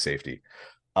Hall of Fame safety.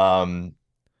 Part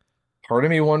of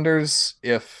me wonders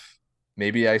if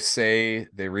maybe I say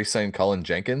they re-sign Colin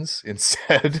Jenkins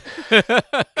instead,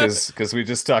 because we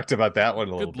just talked about that one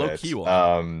a little bit. Low-key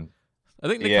one. I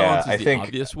think Nick Collins is the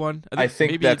obvious one. I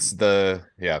think maybe that's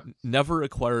never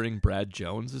acquiring Brad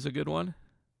Jones is a good one.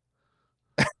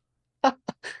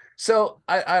 So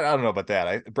I don't know about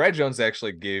that. Brad Jones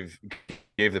actually gave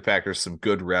the Packers some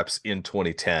good reps in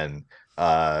 2010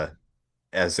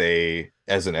 as an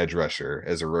edge rusher,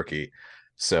 as a rookie.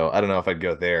 So I don't know if I'd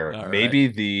go there. All maybe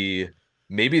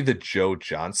right. the Joe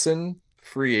Johnson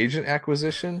free agent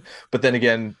acquisition, but then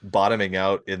again, bottoming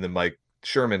out in the Mike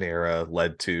Sherman era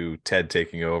led to Ted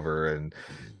taking over and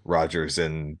Rodgers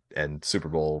and Super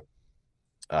Bowl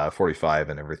 45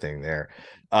 and everything there.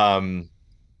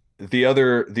 The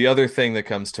other thing that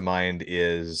comes to mind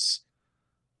is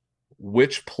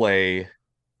which play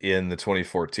in the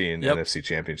 2014 NFC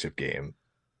Championship game,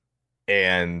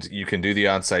 and you can do the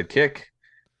onside kick,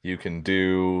 you can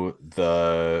do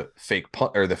the fake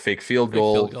punt or the fake field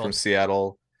goal from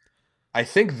Seattle. I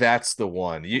think that's the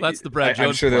one. That's the Brad Jones.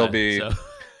 I'm sure there'll be. So.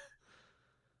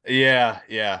 Yeah.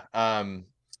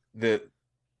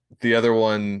 The other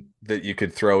one that you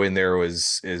could throw in there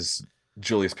is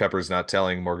Julius Peppers not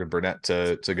telling Morgan Burnett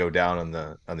to go down on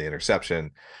the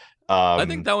interception. I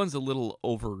think that one's a little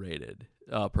overrated,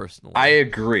 personally. I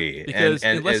agree, because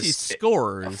unless he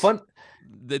scores,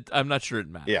 I'm not sure it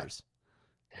matters.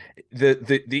 Yeah.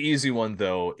 The easy one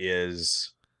though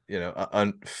is,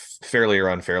 fairly or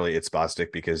unfairly, it's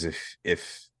Bostic, because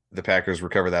if the Packers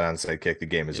recover that onside kick, the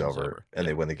game is over and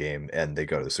they win the game and they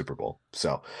go to the Super Bowl.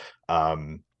 So,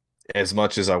 as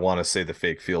much as I want to say the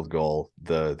fake field goal,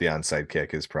 the onside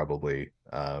kick is probably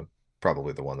the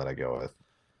one that I go with.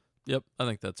 Yep, I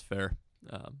think that's fair.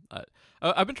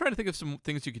 I've been trying to think of some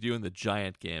things you could do in the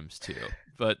Giant games too,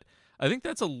 but I think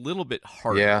that's a little bit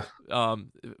harder. Yeah.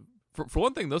 For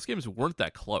one thing, those games weren't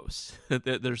that close.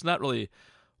 There's not really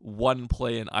one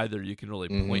play in either you can really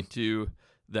point to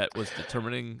that was a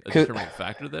determining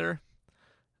factor there.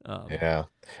 Yeah.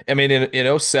 I mean, in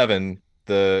 2007,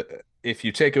 if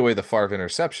you take away the Favre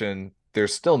interception,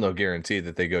 there's still no guarantee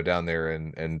that they go down there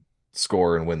and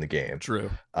score and win the game. True.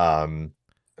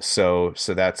 So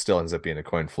that still ends up being a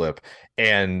coin flip.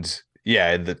 And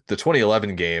yeah, in the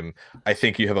 2011 game, I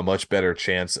think you have a much better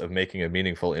chance of making a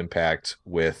meaningful impact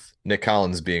with Nick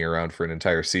Collins being around for an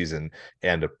entire season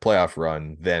and a playoff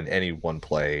run than any one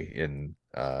play in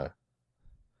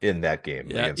that game.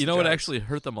 Yeah, what actually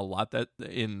hurt them a lot that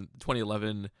in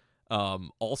 2011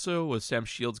 also was Sam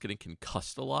Shields getting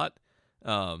concussed a lot.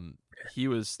 He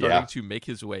was starting to make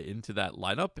his way into that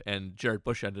lineup, and Jared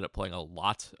Bush ended up playing a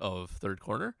lot of third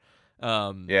corner.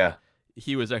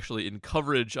 He was actually in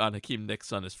coverage on Hakeem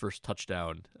Nicks on his first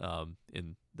touchdown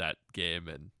in that game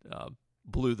and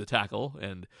blew the tackle.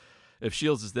 And if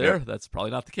Shields is there, that's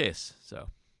probably not the case. So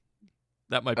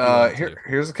that might be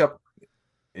here's a couple.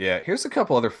 Yeah, here's a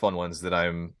couple other fun ones that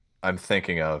I'm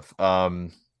thinking of.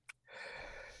 Was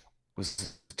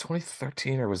it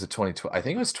 2013 or was it 2012? I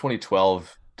think it was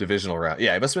 2012 divisional round.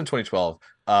 Yeah, it must have been 2012.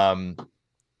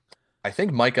 I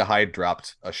think Micah Hyde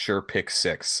dropped a sure pick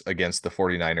 6 against the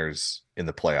 49ers in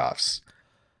the playoffs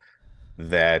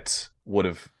that would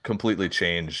have completely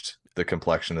changed the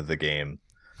complexion of the game.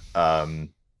 And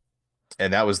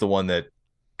and that was the one that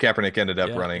Kaepernick ended up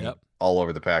Yeah, running yep. all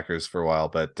over the Packers for a while.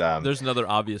 But There's another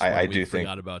obvious one I we do think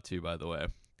forgot about too, by the way.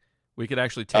 We could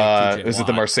actually take TJ is it Watt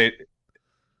the Marseille?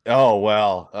 Oh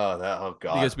well, oh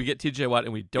god, because we get TJ Watt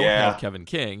and we don't Yeah. have Kevin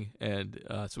King, and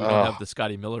so we don't have the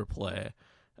Scotty Miller play,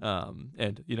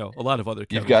 and a lot of other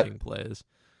Kevin got- King plays.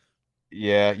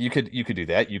 Yeah, you could do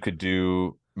that. You could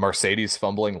do Mercedes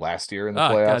fumbling last year in the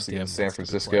Ah, playoffs goddamn, against San that's a good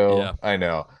Francisco. point, yeah. I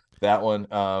know that one.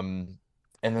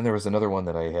 And then there was another one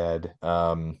that I had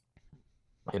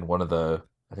in one of the,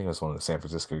 I think it was one of the San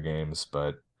Francisco games,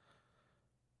 but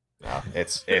no,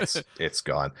 it's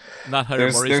gone. Not Hunter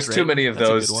There's Maurice too many of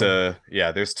Drayton. those That's a good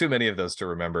one. there's too many of those to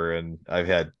remember, and I've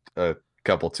had a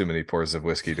couple too many pours of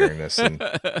whiskey during this, and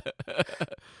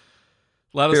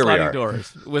A lot of Here we sliding are.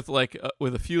 doors with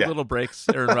with a few Yeah. little breaks.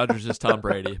 Aaron Rodgers is Tom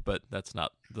Brady, but that's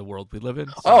not the world we live in.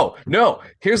 so- Oh no!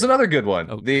 Here's another good one.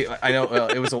 Oh. I know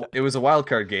it was a wild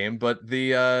card game, but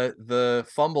the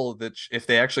fumble that if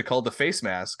they actually called the face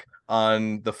mask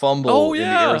on the fumble Oh, in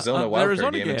yeah, the Arizona the wild Arizona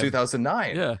card game in game.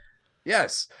 2009. yeah,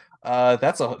 Yes.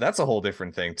 That's a whole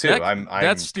different thing too. I'm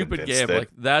that stupid convinced game that like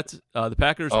that. The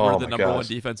Packers Oh were the my number one gosh.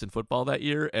 defense in football that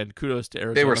year, and kudos to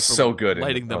Arizona. They were for so good in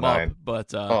lighting them 09. up.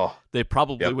 But oh they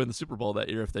probably Yep. win the Super Bowl that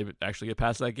year if they actually get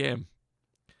past that game.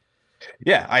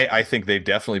 yeah, I think they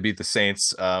definitely beat the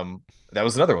Saints. That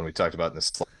was another one we talked about in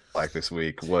this Slack this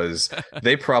week. Was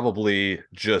they probably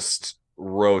just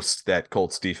roast that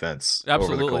Colts defense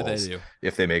Absolutely, over the they Colts do.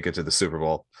 if they make it to the Super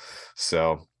Bowl.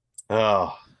 So,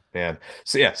 oh man,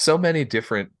 so yeah, so many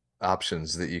different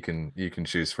options that you can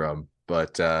choose from.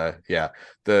 But yeah,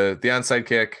 the onside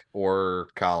kick or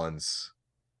Collins,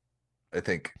 I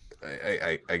think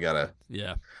I gotta.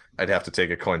 Yeah, I'd have to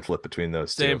take a coin flip between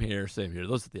those same two. here. Same here.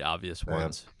 Those are the obvious Yeah.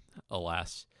 ones.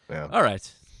 Alas. Yeah. All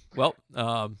right. Well,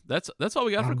 that's all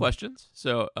we got for questions.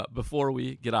 So before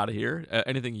we get out of here,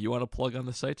 anything you want to plug on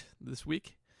the site this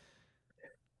week?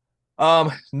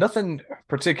 Nothing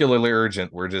particularly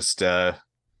urgent. We're just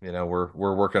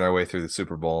we're working our way through the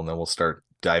Super Bowl, and then we'll start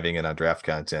diving in on draft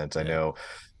content. I Yeah. know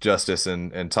Justice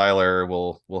and Tyler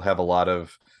will have a lot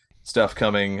of stuff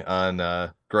coming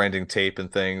on grinding tape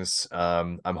and things.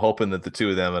 I'm hoping that the two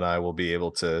of them and I will be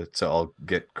able to all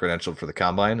get credentialed for the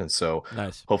combine, and so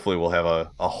Nice. hopefully we'll have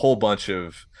a whole bunch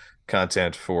of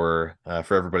content for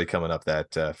everybody coming up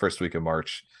that first week of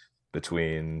March,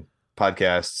 between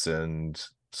podcasts and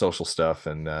social stuff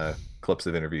and clips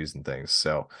of interviews and things.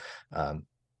 So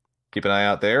keep an eye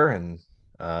out there, and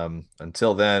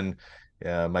until then,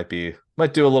 might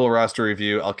do a little roster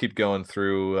review. I'll keep going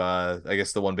through. I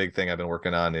guess the one big thing I've been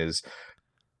working on is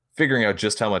figuring out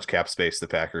just how much cap space the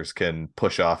Packers can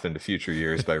push off into future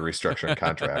years by restructuring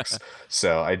contracts.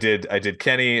 So I did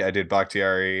Kenny, I did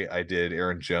Bakhtiari, I did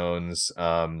Aaron Jones.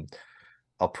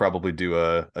 I'll probably do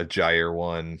a Jair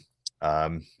one.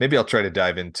 Maybe I'll try to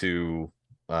dive into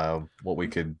what we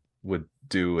would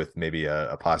do with maybe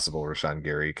a possible Rashawn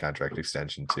Gary contract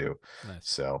extension too. Nice.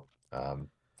 So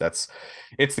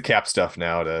it's the cap stuff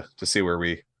now to see where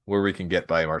we can get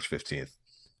by March 15th.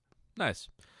 Nice.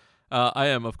 I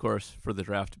am, of course, for the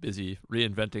draft, busy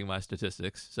reinventing my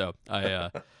statistics. So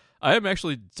I am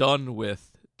actually done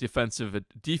with defense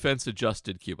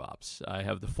adjusted cube ops. I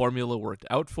have the formula worked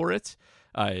out for it.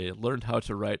 I learned how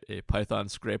to write a Python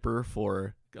scraper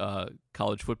for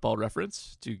College Football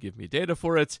Reference to give me data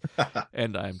for it,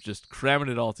 and I'm just cramming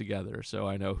it all together so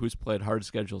I know who's played hard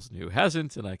schedules and who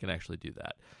hasn't, and I can actually do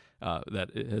that. That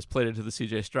it has played into the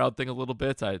CJ Stroud thing a little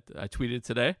bit. I tweeted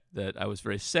today that I was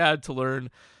very sad to learn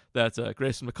that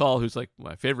Grayson McCall, who's like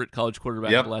my favorite college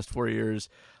quarterback in the last 4 years,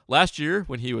 last year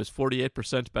when he was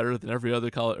 48% better than every other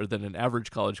than an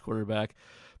average college quarterback,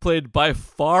 played by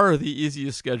far the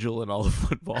easiest schedule in all of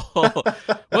football.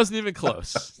 Wasn't even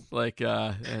close.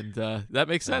 That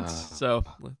makes sense. So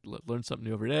learn something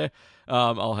new every day.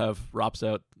 I'll have Rops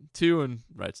out too and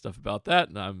write stuff about that.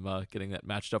 And I'm getting that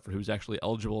matched up for who's actually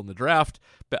eligible in the draft.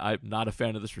 But I'm not a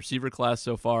fan of this receiver class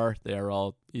so far. They are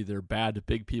all either bad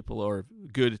big people or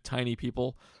good tiny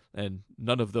people, and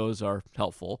none of those are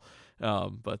helpful.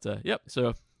 Yep.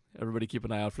 So everybody keep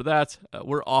an eye out for that.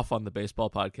 We're off on the baseball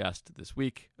podcast this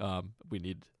week. We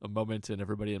need a moment, and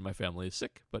everybody in my family is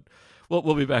sick, but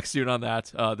we'll be back soon on that.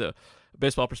 The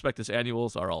Baseball Prospectus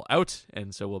annuals are all out,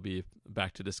 and so we'll be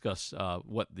back to discuss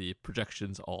what the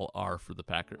projections all are for the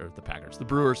Packers, the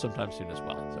Brewers sometime soon as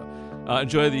well. So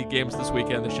enjoy the games this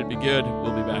weekend. They should be good.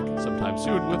 We'll be back sometime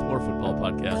soon with more football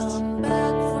podcasts. Come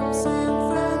back from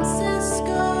San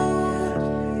Francisco.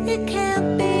 It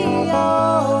can't be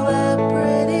all that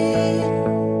pretty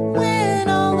when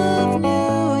all of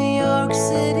New York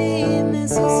City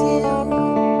misses you.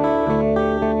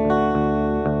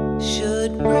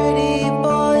 Should Brady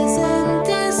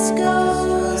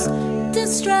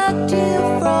distract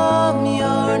you from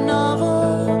your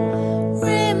novel.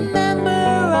 Remember,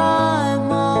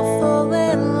 I'm all full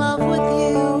in love with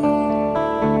you.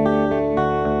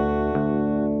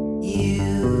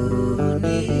 You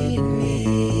need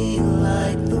me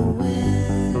like the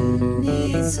wind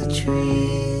needs the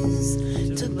trees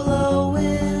to blow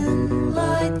in.